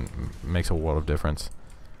fucking makes a world of difference.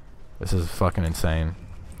 This is fucking insane.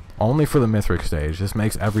 Only for the Mythic stage. This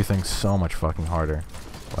makes everything so much fucking harder.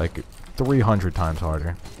 Like 300 times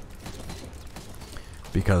harder.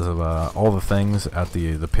 Because of all the things at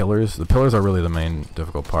the pillars. The pillars are really the main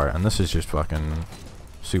difficult part, and this is just fucking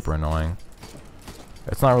super annoying.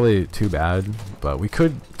 It's not really too bad, but we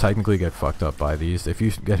could technically get fucked up by these. If you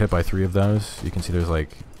get hit by 3 of those, you can see there's like,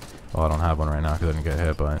 well, I don't have one right now because I didn't get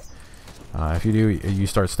hit, but if you do, you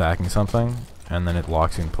start stacking something, and then it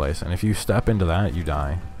locks you in place. And if you step into that, you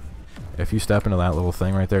die. If you step into that little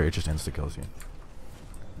thing right there, it just insta-kills you.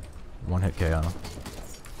 One hit KO.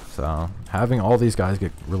 So, having all these guys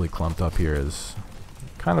get really clumped up here is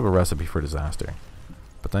kind of a recipe for disaster.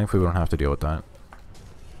 But thankfully we don't have to deal with that.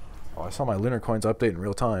 Oh, I saw my lunar coins update in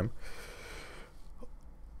real time.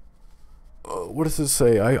 What does this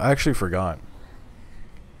say? I actually forgot.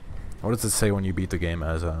 What does it say when you beat the game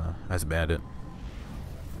as Bandit?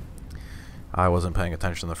 I wasn't paying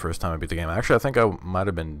attention the first time I beat the game. Actually, I think I might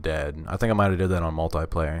have been dead. I think I might have did that on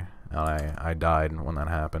multiplayer. And I died when that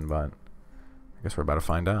happened, but I guess we're about to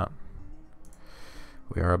find out.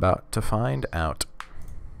 We are about to find out.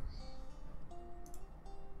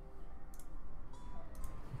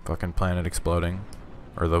 Fucking planet exploding.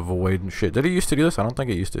 Or the void and shit. Did it used to do this? I don't think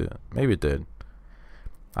it used to. Maybe it did.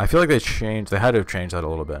 I feel like they had to have changed that a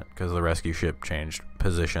little bit. Because the rescue ship changed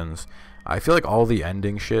positions. I feel like all the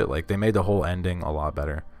ending shit, like they made the whole ending a lot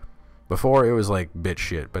better. Before it was like bit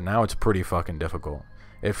shit, but now it's pretty fucking difficult.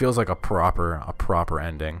 It feels like a proper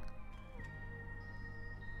ending.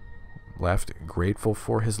 Left grateful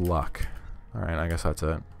for his luck. Alright, I guess that's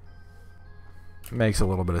it. Makes a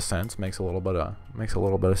little bit of sense. Makes a little bit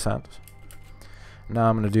of sense.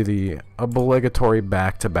 Now I'm gonna do the obligatory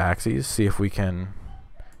back-to-backsies. See if we can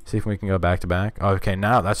go back-to-back. Okay,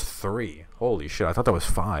 now that's 3. Holy shit, I thought that was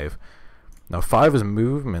 5. No, 5 is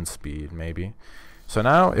movement speed, maybe. So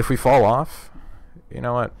now, if we fall off, you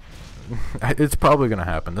know what? It's probably gonna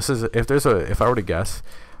happen. This is if I were to guess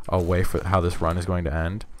a way for how this run is going to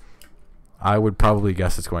end, I would probably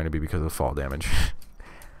guess it's going to be because of fall damage.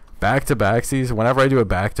 Back-to-backsies. Whenever I do a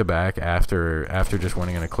back-to-back after just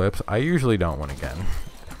winning an eclipse, I usually don't win again.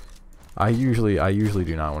 I usually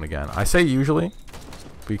do not win again. I say usually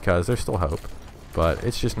because there's still hope, but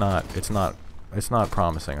it's just not. It's not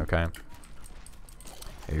promising. Okay.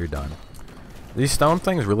 Hey, you're done. These stone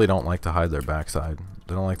things really don't like to hide their backside.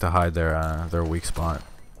 They don't like to hide their weak spot.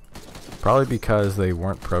 Probably because they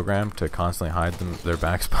weren't programmed to constantly hide their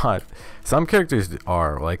back spot. Some characters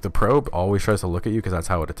are. Like the probe always tries to look at you because that's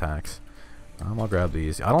how it attacks. I'll grab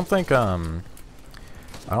these. I don't think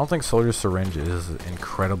Soldier's Syringe is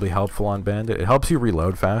incredibly helpful on Bandit. It helps you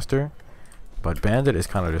reload faster, but Bandit is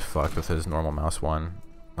kind of just fucked with his normal mouse 1.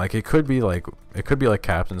 Like it could be like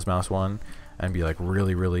Captain's mouse 1 and be like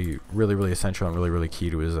really essential and really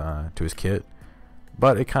key to his kit.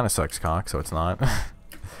 But it kind of sucks cock, so it's not.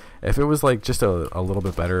 If it was like just a little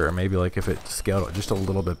bit better, or maybe like if it scaled just a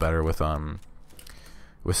little bit better with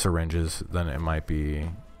syringes, then it might be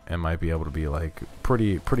able to be like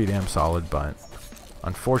pretty damn solid. But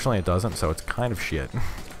unfortunately it doesn't, so it's kind of shit.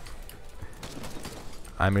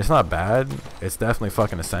 I mean, it's not bad. It's definitely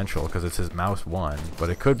fucking essential because it's his mouse 1, but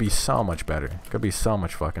it could be so much better. It could be so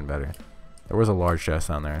much fucking better. There was a large chest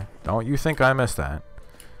down there. Don't you think I missed that?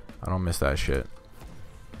 I don't miss that shit.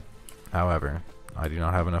 However, I do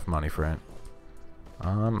not have enough money for it.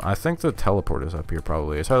 I think the teleport is up here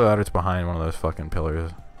probably. It's either that or it's behind one of those fucking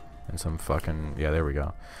pillars in some fucking, yeah, there we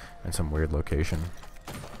go. In some weird location.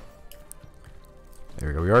 There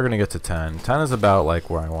we go. We are going to get to 10. 10 is about like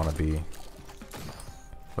where I want to be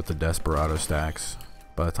with the Desperado stacks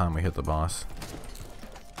by the time we hit the boss.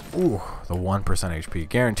 Ooh, the 1% HP.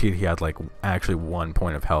 Guaranteed he had like actually 1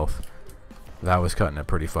 point of health. That was cutting it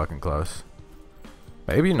pretty fucking close.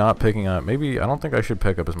 Maybe not picking up. Maybe I don't think I should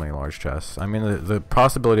pick up as many large chests. I mean, the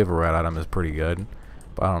possibility of a red item is pretty good,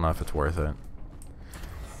 but I don't know if it's worth it.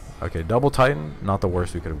 Okay, double Titan, not the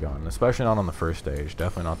worst we could have gotten, especially not on the first stage.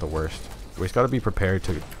 Definitely not the worst. We just got to be prepared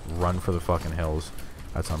to run for the fucking hills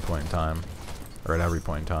at some point in time. Or at every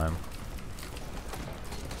point in time.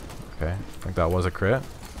 Okay, I think that was a crit.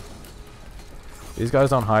 These guys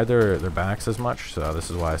don't hide their backs as much, so this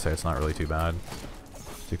is why I say it's not really too bad.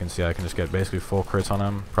 So you can see I can just get basically full crits on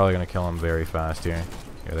him. Probably going to kill him very fast here.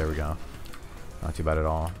 Yeah, there we go. Not too bad at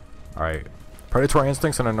all. Alright, Predatory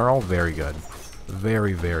Instincts and a Neural, very good.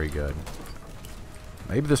 Very, very good.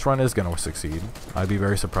 Maybe this run is going to succeed. I'd be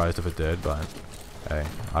very surprised if it did, but hey,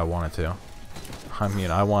 I want it to. I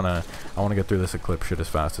mean, I wanna get through this Eclipse shit as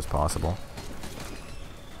fast as possible.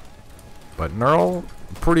 But Neural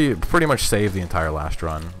pretty much saved the entire last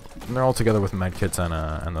run. Neural together with medkits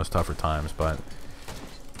and those tougher times. But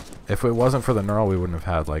if it wasn't for the Neural, we wouldn't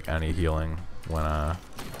have had like any healing when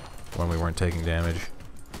we weren't taking damage.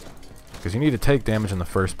 Because you need to take damage in the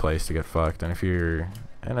first place to get fucked, and if you're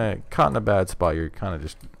caught in a bad spot, you're kind of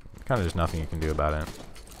just nothing you can do about it.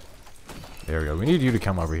 There we go. We need you to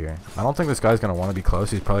come over here. I don't think this guy's going to want to be close.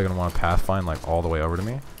 He's probably going to want to pathfind like all the way over to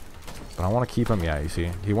me. But I want to keep him. Yeah, you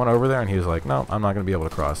see. He went over there and he was like, no, I'm not going to be able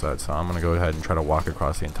to cross that. So I'm going to go ahead and try to walk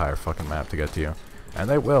across the entire fucking map to get to you. And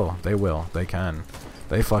they will. They will. They can.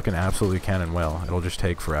 They fucking absolutely can and will. It'll just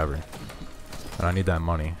take forever. And I need that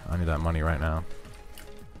money. I need that money right now.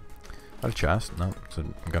 Is that a chest? No, it's a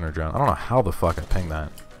gunner drone. I don't know how the fuck I pinged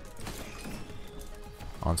that.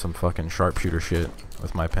 On some fucking sharpshooter shit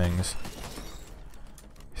with my pings.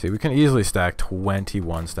 See, we can easily stack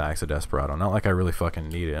 21 stacks of Desperado. Not like I really fucking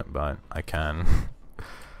need it, but I can.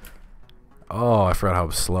 Oh, I forgot how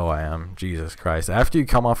slow I am. Jesus Christ. After you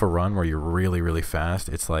come off a run where you're really, really fast,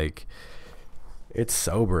 it's like... It's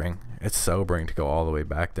sobering. It's sobering to go all the way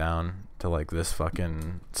back down to like this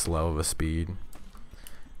fucking slow of a speed.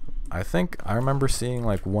 I think I remember seeing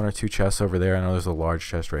like 1 or 2 chests over there. I know there's a large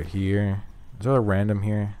chest right here. Is there a random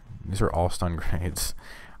here? These are all stun grenades.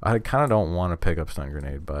 I kind of don't want to pick up stun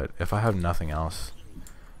grenade, but if I have nothing else,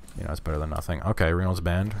 you know, it's better than nothing. Okay, Reynolds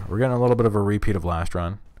Band. We're getting a little bit of a repeat of last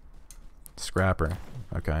run. Scrapper.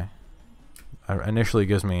 Okay. Initially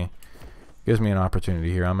gives me an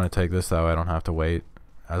opportunity here. I'm going to take this that way I don't have to wait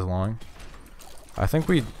as long. I think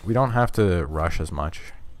we don't have to rush as much.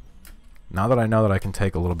 Now that I know that I can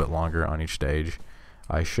take a little bit longer on each stage,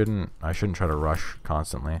 I shouldn't try to rush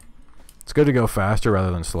constantly. It's good to go faster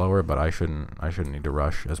rather than slower, but I shouldn't need to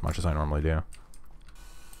rush as much as I normally do.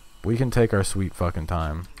 We can take our sweet fucking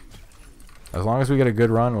time. As long as we get a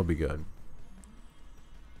good run, we'll be good.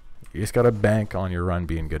 You just gotta bank on your run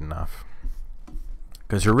being good enough.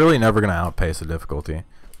 Because you're really never gonna outpace the difficulty.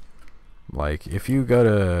 Like, if you go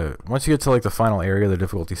to... Once you get to, like, the final area, the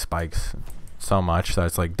difficulty spikes so much that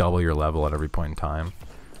it's, like, double your level at every point in time.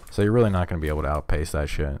 So you're really not gonna be able to outpace that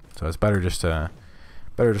shit. So it's better just to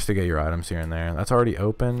get your items here and there. That's already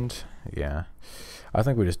opened. Yeah. I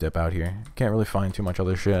think we just dip out here. Can't really find too much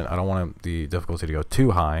other shit. I don't want the difficulty to go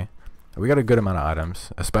too high. We got a good amount of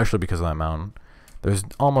items, especially because of that mountain. There's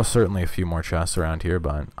almost certainly a few more chests around here,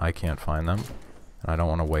 but I can't find them. And I don't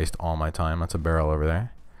want to waste all my time. That's a barrel over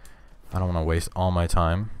there. I don't want to waste all my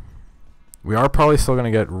time. We are probably still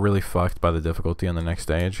going to get really fucked by the difficulty on the next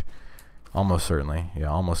stage. Almost certainly. Yeah,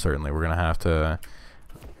 almost certainly. We're going to have to...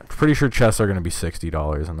 Pretty sure chests are going to be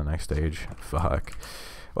 $60 in the next stage. Fuck.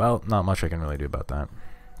 Well, not much I can really do about that.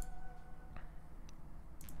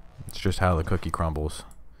 It's just how the cookie crumbles.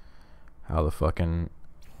 How the fucking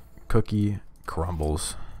cookie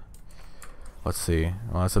crumbles. Let's see.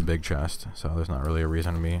 Well, that's a big chest, so there's not really a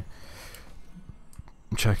reason to be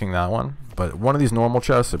checking that one. But one of these normal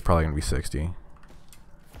chests is probably going to be 60.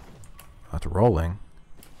 That's rolling.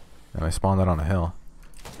 And I spawned that on a hill.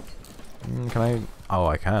 Can I? Oh,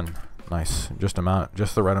 I can. Nice. Just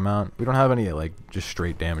the right amount. We don't have any like just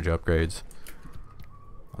straight damage upgrades.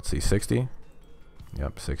 Let's see, 60.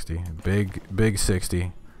 Yep, 60. Big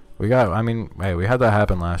 60. We got. I mean, hey, we had that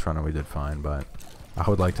happen last run and we did fine, but I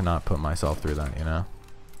would like to not put myself through that, you know.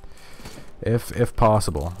 If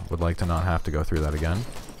possible, would like to not have to go through that again.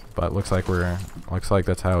 But looks like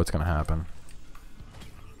that's how it's gonna happen.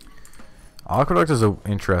 Aqueduct is an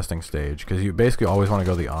interesting stage because you basically always want to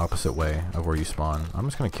go the opposite way of where you spawn. I'm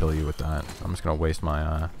just gonna kill you with that. I'm just gonna waste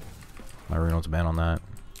my my Reynolds band on that.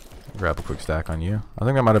 Grab a quick stack on you. I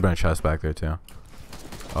think there might have been a chest back there too,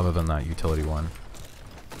 other than that utility one.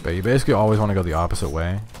 But you basically always want to go the opposite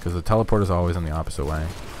way because the teleport is always in the opposite way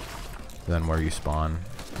than where you spawn.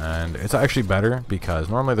 And it's actually better because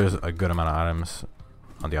normally there's a good amount of items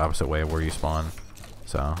on the opposite way of where you spawn.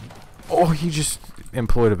 So, oh, he just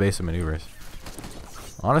employed evasive maneuvers.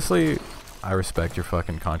 Honestly, I respect your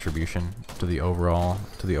fucking contribution to the overall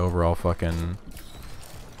fucking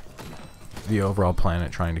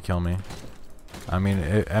planet trying to kill me. I mean,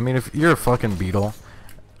 if you're a fucking beetle,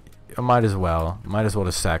 you might as well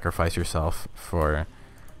just sacrifice yourself for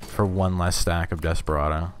one less stack of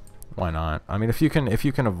Desperado. Why not? I mean, if you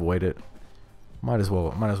can avoid it, might as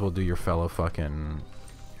well do your fellow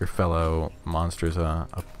monsters a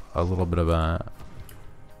little bit of a,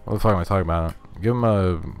 what the fuck am I talking about? Give them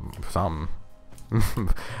a something.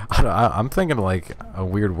 I'm thinking like a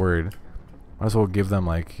weird word. Might as well give them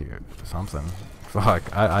like something.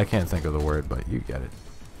 Fuck, I can't think of the word, but you get it.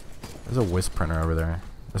 There's a wisp printer over there.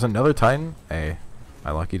 There's another Titan. Hey,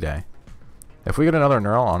 my lucky day. If we get another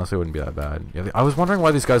neural, honestly, it wouldn't be that bad. Yeah, I was wondering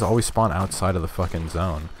why these guys always spawn outside of the fucking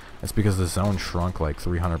zone. It's because the zone shrunk like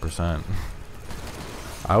 300%.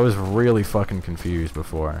 I was really fucking confused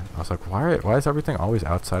before. I was like, why is everything always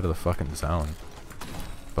outside of the fucking zone?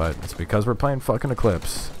 But it's because we're playing fucking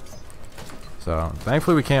Eclipse. So,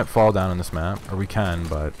 thankfully we can't fall down in this map. Or we can,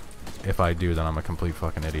 but if I do, then I'm a complete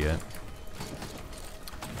fucking idiot.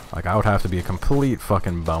 Like, I would have to be a complete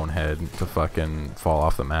fucking bonehead to fucking fall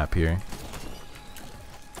off the map here.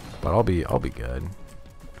 But I'll be good.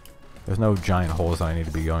 There's no giant holes that I need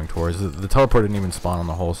to be going towards. The teleport didn't even spawn on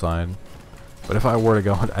the hole side. But if I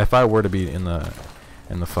were to be in the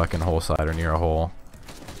fucking hole side or near a hole,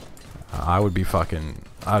 I'd be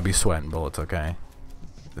sweating bullets, okay?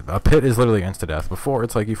 A pit is literally insta-death. Before,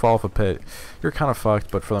 it's like you fall off a pit, you're kind of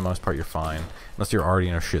fucked, but for the most part you're fine. Unless you're already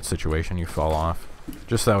in a shit situation, you fall off.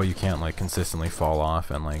 Just that way you can't like consistently fall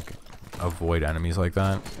off and like avoid enemies like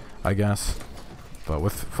that, I guess. But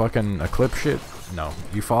with fucking Eclipse shit, no.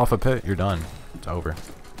 You fall off a pit, you're done. It's over.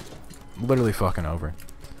 Literally fucking over.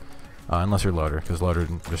 Unless you're Loader, because Loader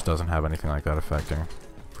just doesn't have anything like that affecting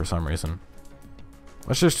for some reason.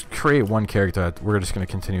 Let's just create one character that we're just going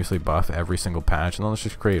to continuously buff every single patch, and then let's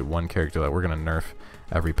just create one character that we're going to nerf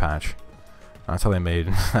every patch. That's how they made.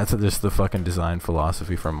 That's just the fucking design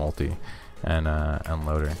philosophy for multi and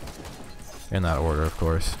Loader, in that order, of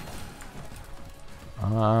course.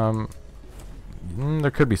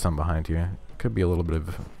 There could be some behind here. Could be a little bit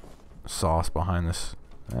of sauce behind this.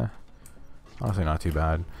 Honestly, not too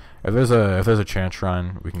bad. If there's a chance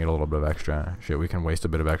shrine, we can get a little bit of extra shit. We can waste a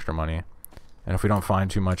bit of extra money, and if we don't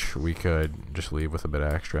find too much, we could just leave with a bit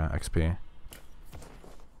of extra XP.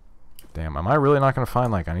 Damn, am I really not gonna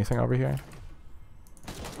find like anything over here?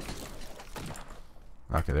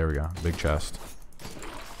 Okay, there we go. Big chest.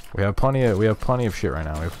 We have plenty of shit right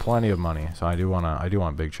now. We have plenty of money, so I do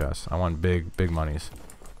want big chests. I want big monies.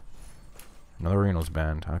 Another Reynolds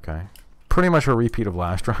band. Okay, pretty much a repeat of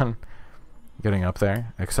last run. Getting up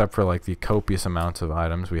there, except for like the copious amounts of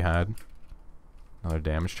items we had. Another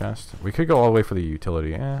damage chest. We could go all the way for the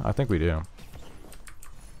utility. I think we do.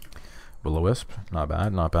 Will-O-Wisp, not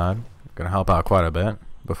bad, not bad. Gonna help out quite a bit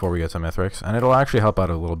before we get to Mithrix, and it'll actually help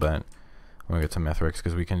out a little bit when we get to Mithrix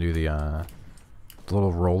because we can do the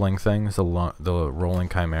little rolling things, the rolling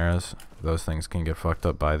chimeras. Those things can get fucked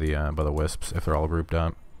up by the wisps if they're all grouped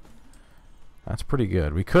up. That's pretty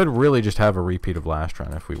good. We could really just have a repeat of last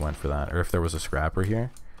run if we went for that, or if there was a scrapper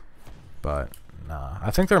here. But nah,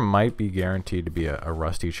 I think there might be guaranteed to be a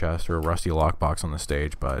rusty chest or a rusty lockbox on the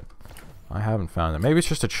stage, but I haven't found it. Maybe it's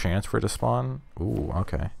just a chance for it to spawn. Ooh,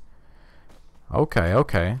 okay.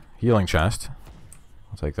 Okay. Healing chest.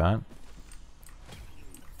 I'll take that.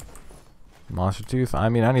 Monster Tooth. I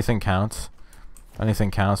mean, anything counts.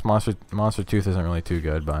 Anything counts. Monster Tooth isn't really too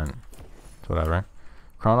good, but it's whatever.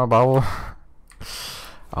 Chrono Bubble.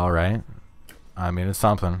 Alright. I mean, it's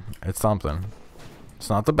something. It's something. It's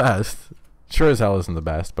not the best. Sure as hell isn't the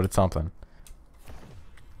best, but it's something.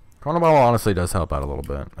 Chronoball honestly does help out a little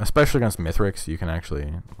bit, especially against Mithrix. You can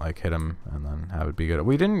actually like hit him and then have it be good.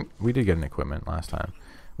 We did get an equipment last time.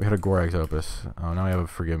 We had a Gorax Opus. Oh, now we have a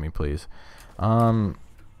Forgive Me Please.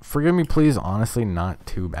 Forgive Me Please, honestly not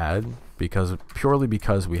too bad purely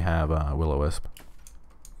because we have Will-O-Wisp.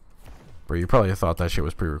 Bro, you probably thought that shit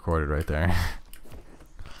was pre-recorded right there.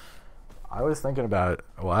 I was thinking about,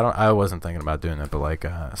 well, I wasn't thinking about doing that, but like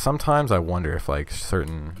sometimes I wonder if like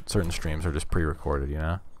certain streams are just pre-recorded, you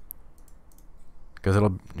know? Because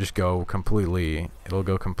it'll go completely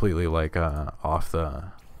like off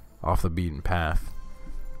the beaten path.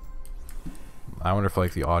 I wonder if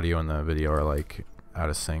like the audio and the video are like out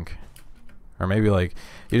of sync, or maybe like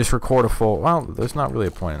you just record a full. Well, there's not really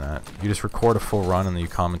a point in that. You just record a full run and then you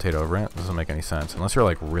commentate over it. It doesn't make any sense unless you're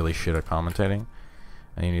like really shit at commentating,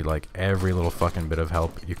 and you need like every little fucking bit of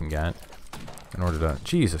help you can get in order to.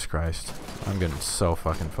 Jesus Christ, I'm getting so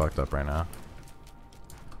fucking fucked up right now.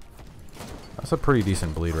 That's a pretty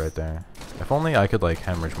decent bleed right there. If only I could like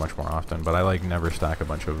hemorrhage much more often, but I like never stack a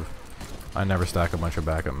bunch of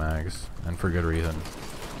backup mags, and for good reason.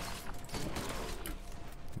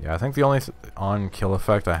 Yeah, I think the only on kill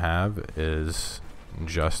effect I have is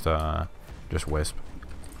just Wisp,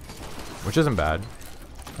 which isn't bad.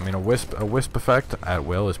 I mean, a wisp effect at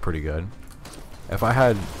will is pretty good. If I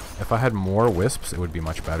had more wisps, it would be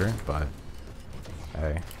much better. But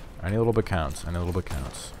hey, any little bit counts. Any little bit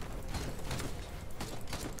counts.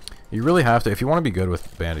 You really have to, if you want to be good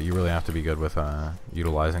with Bandit, you really have to be good with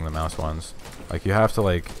utilizing the mouse ones. Like, you have to,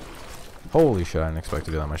 like, holy shit, I didn't expect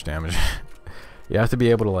to do that much damage. You have to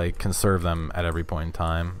be able to, like, conserve them at every point in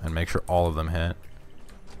time and make sure all of them hit.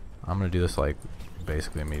 I'm going to do this, like,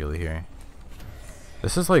 basically immediately here.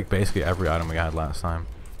 This is, like, basically every item we had last time.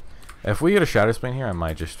 If we get a Shadow Spleen here, I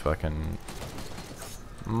might just fucking...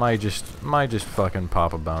 Might just fucking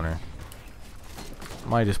pop a boner.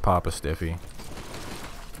 Might just pop a stiffy.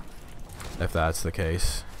 If that's the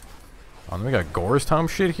case. Oh, and we got Gore's Tome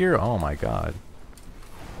shit here? Oh my god.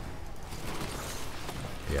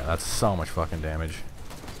 Yeah, that's so much fucking damage.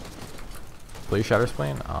 Please, Shatter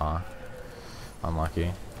Spleen? Ah.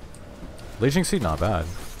 Unlucky. Leeching Seed, not bad.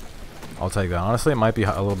 I'll take that. Honestly, it might be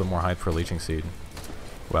a little bit more hype for Leeching Seed.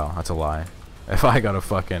 Well, that's a lie. If I got a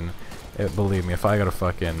fucking... believe me, if I got a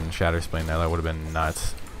fucking Shatter Spleen there, that would have been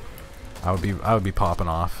nuts. I would be popping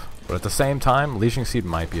off. But at the same time, Leeching Seed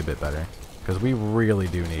might be a bit better. Because we really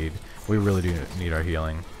do need our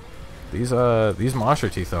healing. These monster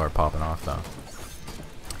teeth though are popping off though.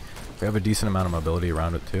 We have a decent amount of mobility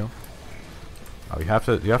around it too. Oh, you have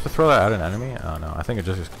to throw that at an enemy? Oh no, I think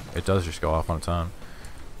it does just go off on its own.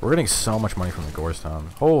 We're getting so much money from the Gore's Tome.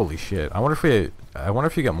 Holy shit! I wonder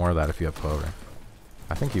if you get more of that if you have Plover.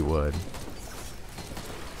 I think you would.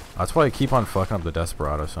 That's why I keep on fucking up the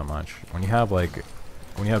Desperado so much. When you have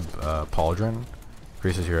Pauldron,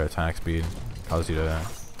 increases your attack speed, causes you to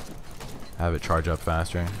have it charge up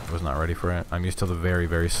faster. I was not ready for it. I'm used to the very,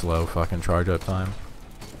 very slow fucking charge up time.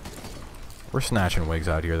 We're snatching wigs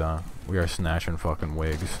out here though. We are snatching fucking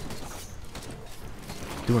wigs.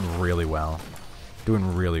 Doing really well.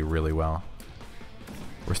 Doing really, really well.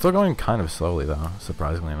 We're still going kind of slowly though,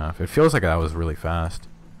 surprisingly enough. It feels like that was really fast,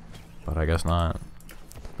 but I guess not.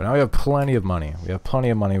 But now we have plenty of money. We have plenty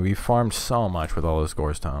of money. We farmed so much with all those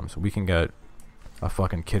Gore's Tomes. We can get a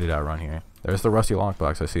fucking kitted out run here. There's the Rusty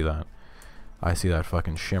Lockbox. I see that. I see that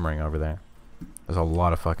fucking shimmering over there. There's a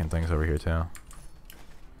lot of fucking things over here too.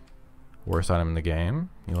 Worst item in the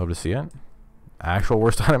game. You love to see it. Actual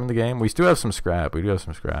worst item in the game. We do have some scrap. We do have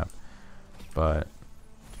some scrap. But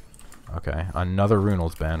okay, another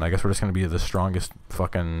Runel's Band. I guess we're just gonna be the strongest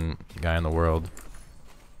fucking guy in the world.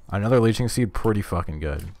 Another Leeching Seed. Pretty fucking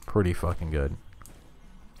good. Pretty fucking good.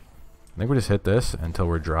 I think we just hit this until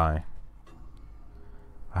we're dry.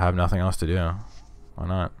 I have nothing else to do. Why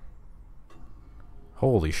not?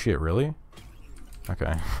 Holy shit, really?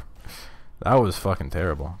 Okay. That was fucking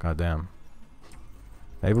terrible. Goddamn.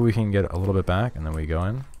 Maybe we can get a little bit back and then we go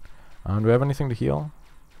in. Do we have anything to heal?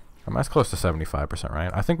 That's close to 75%,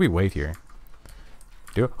 right? I think we wait here.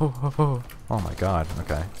 Oh my god.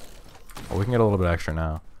 Okay. Well, we can get a little bit extra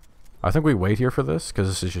now. I think we wait here for this because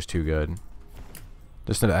this is just too good.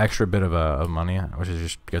 Just an extra bit of money, which is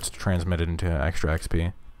just gets transmitted into extra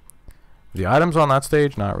XP. The items on that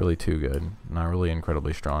stage, not really too good. Not really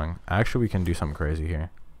incredibly strong. Actually, we can do something crazy here.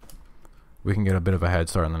 We can get a bit of a head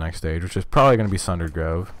start on the next stage, which is probably going to be Sundered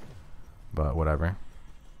Grove. But whatever.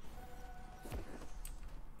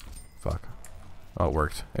 Fuck. Oh, it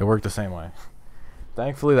worked. It worked the same way.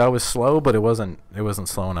 Thankfully, that was slow, but it wasn't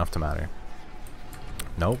slow enough to matter.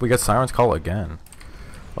 Nope, we got Siren's Call again.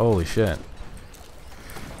 Holy shit.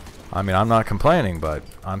 I mean, I'm not complaining, but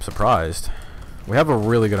I'm surprised. We have a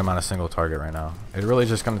really good amount of single target right now. It really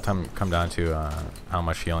just gonna come down to how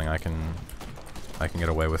much healing I can get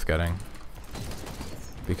away with getting.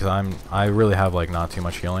 Because I really have like not too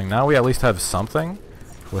much healing. Now we at least have something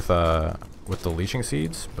with the leeching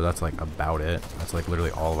seeds, but that's like about it. That's like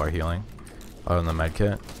literally all of our healing, other than the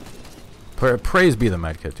medkit. Praise be the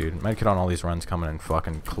medkit, dude. Medkit on all these runs coming in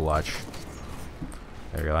fucking clutch.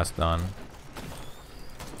 There you go, that's done.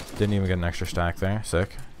 Didn't even get an extra stack there.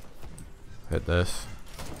 Sick. Hit this.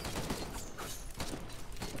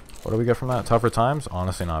 What do we get from that? Tougher times?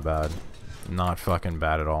 Honestly, not bad. Not fucking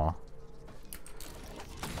bad at all.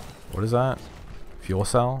 What is that? Fuel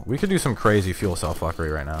cell? We could do some crazy fuel cell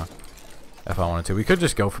fuckery right now. If I wanted to. We could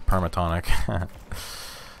just go for permatonic.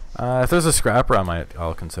 If there's a scrapper,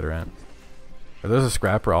 I'll consider it. If there's a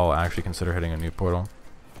scrapper, I'll actually consider hitting a new portal.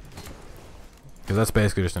 Because that's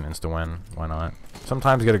basically just an insta-win. Why not?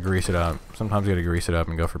 Sometimes you gotta grease it up. Sometimes you gotta grease it up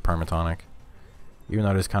and go for permatonic. Even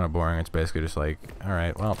though it is kind of boring, it's basically just like,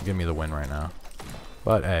 alright, well, give me the win right now.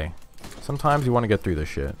 But, hey, sometimes you want to get through this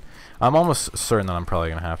shit. I'm almost certain that I'm probably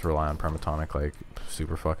going to have to rely on permatonic, like,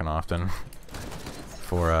 super fucking often.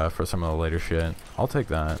 for some of the later shit. I'll take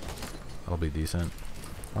that. That'll be decent.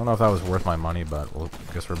 I don't know if that was worth my money, but I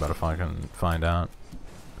guess we're about to fucking find out.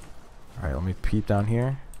 Alright, let me peep down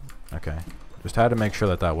here. Okay. Just had to make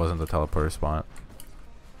sure that wasn't the teleporter spot.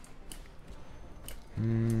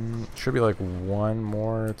 Should be like one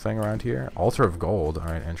more thing around here. Altar of Gold.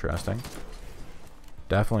 Alright, interesting.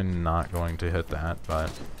 Definitely not going to hit that,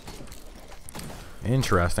 but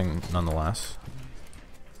interesting nonetheless.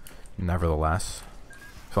 Nevertheless.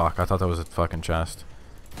 Fuck, I thought that was a fucking chest.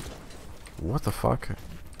 What the fuck?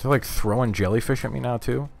 They're like throwing jellyfish at me now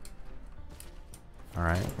too?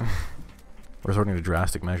 Alright. Resorting to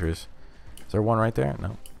drastic measures. Is there one right there?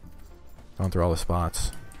 No. Going through all the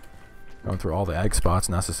spots. Going through all the egg spots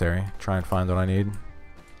necessary. Try and find what I need.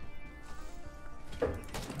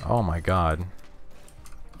 Oh my god.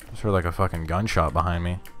 Just heard like a fucking gunshot behind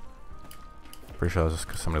me. Pretty sure that was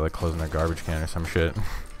just somebody like closing their garbage can or some shit.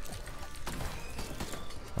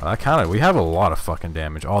 Well, that counted. We have a lot of fucking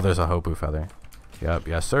damage. Oh, there's a Hopu feather. Yep,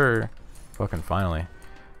 yes sir. Fucking finally.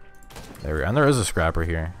 There we go. And there is a scrapper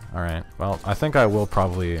here. Alright. Well, I think I will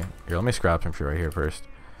probably... Here, let me scrap some shit right here first.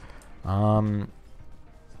 Gonna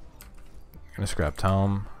scrap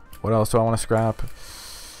tome. What else do I want to scrap?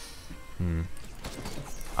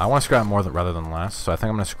 I want to scrap more rather than less, so I think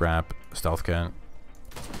I'm gonna scrap stealth kit.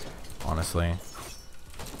 Honestly,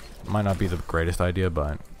 might not be the greatest idea,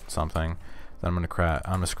 but something. Then I'm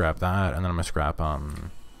gonna scrap that, and then I'm gonna scrap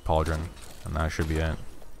pauldron, and that should be it.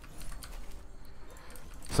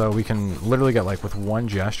 So we can literally get like with one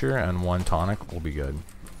gesture and one tonic, we'll be good.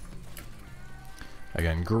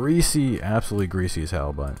 Again, greasy, absolutely greasy as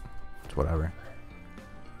hell, but it's whatever.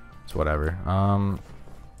 It's whatever.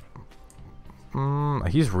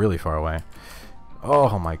 He's really far away.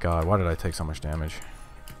 Oh my god, why did I take so much damage?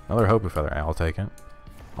 Another Hopu feather. I'll take it.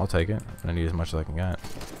 I'll take it. I'm gonna need as much as I can get.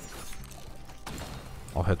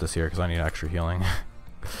 I'll hit this here because I need extra healing.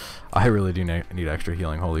 I really do need extra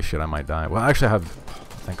healing. Holy shit, I might die. Well, actually I have...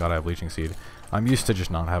 Thank god I have leeching seed. I'm used to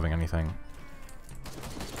just not having anything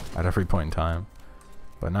at every point in time.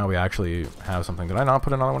 But now we actually have something. Did I not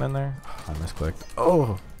put another one in there? I misclicked.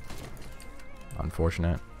 Oh!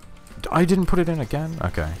 Unfortunate. I didn't put it in again?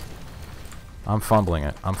 Okay. I'm fumbling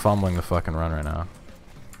it. I'm fumbling the fucking run right now.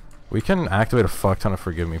 We can activate a fuck ton of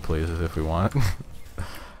Forgive Me Pleases if we want.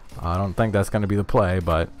 I don't think that's going to be the play,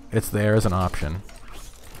 but it's there as an option.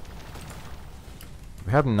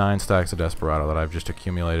 We have 9 stacks of Desperado that I've just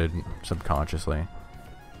accumulated subconsciously.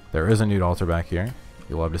 There is a nude altar back here.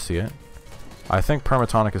 You'll love to see it. I think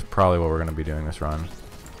permatonic is probably what we're going to be doing this run,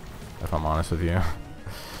 if I'm honest with you.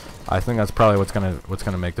 I think that's probably what's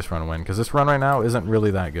gonna make this run win, because this run right now isn't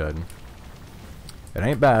really that good. It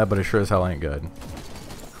ain't bad, but it sure as hell ain't good.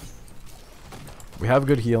 We have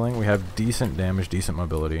good healing, we have decent damage, decent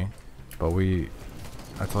mobility, but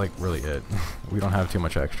that's like really it. We don't have too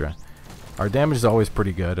much extra. Our damage is always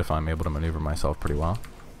pretty good if I'm able to maneuver myself pretty well.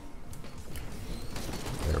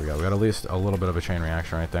 There we go. We got at least a little bit of a chain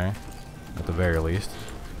reaction right there, at the very least,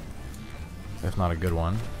 if not a good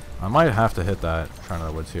one. I might have to hit that Shrine of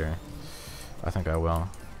the Woods here. I think I will.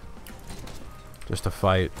 Just to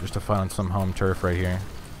fight on some home turf right here.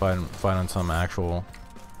 Fight on some on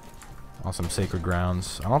some sacred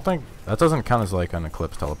grounds. I don't think that doesn't count as like an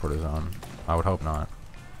eclipse teleporter zone. I would hope not.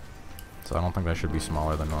 So I don't think that should be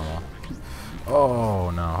smaller than normal.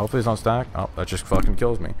 Oh no! Hopefully it's not stacked. Oh, that just fucking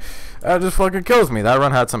kills me. That just fucking kills me. That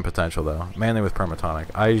run had some potential though, mainly with permatonic.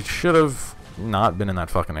 I should have not been in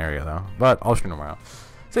that fucking area though. But I'll stream tomorrow.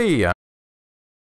 See ya.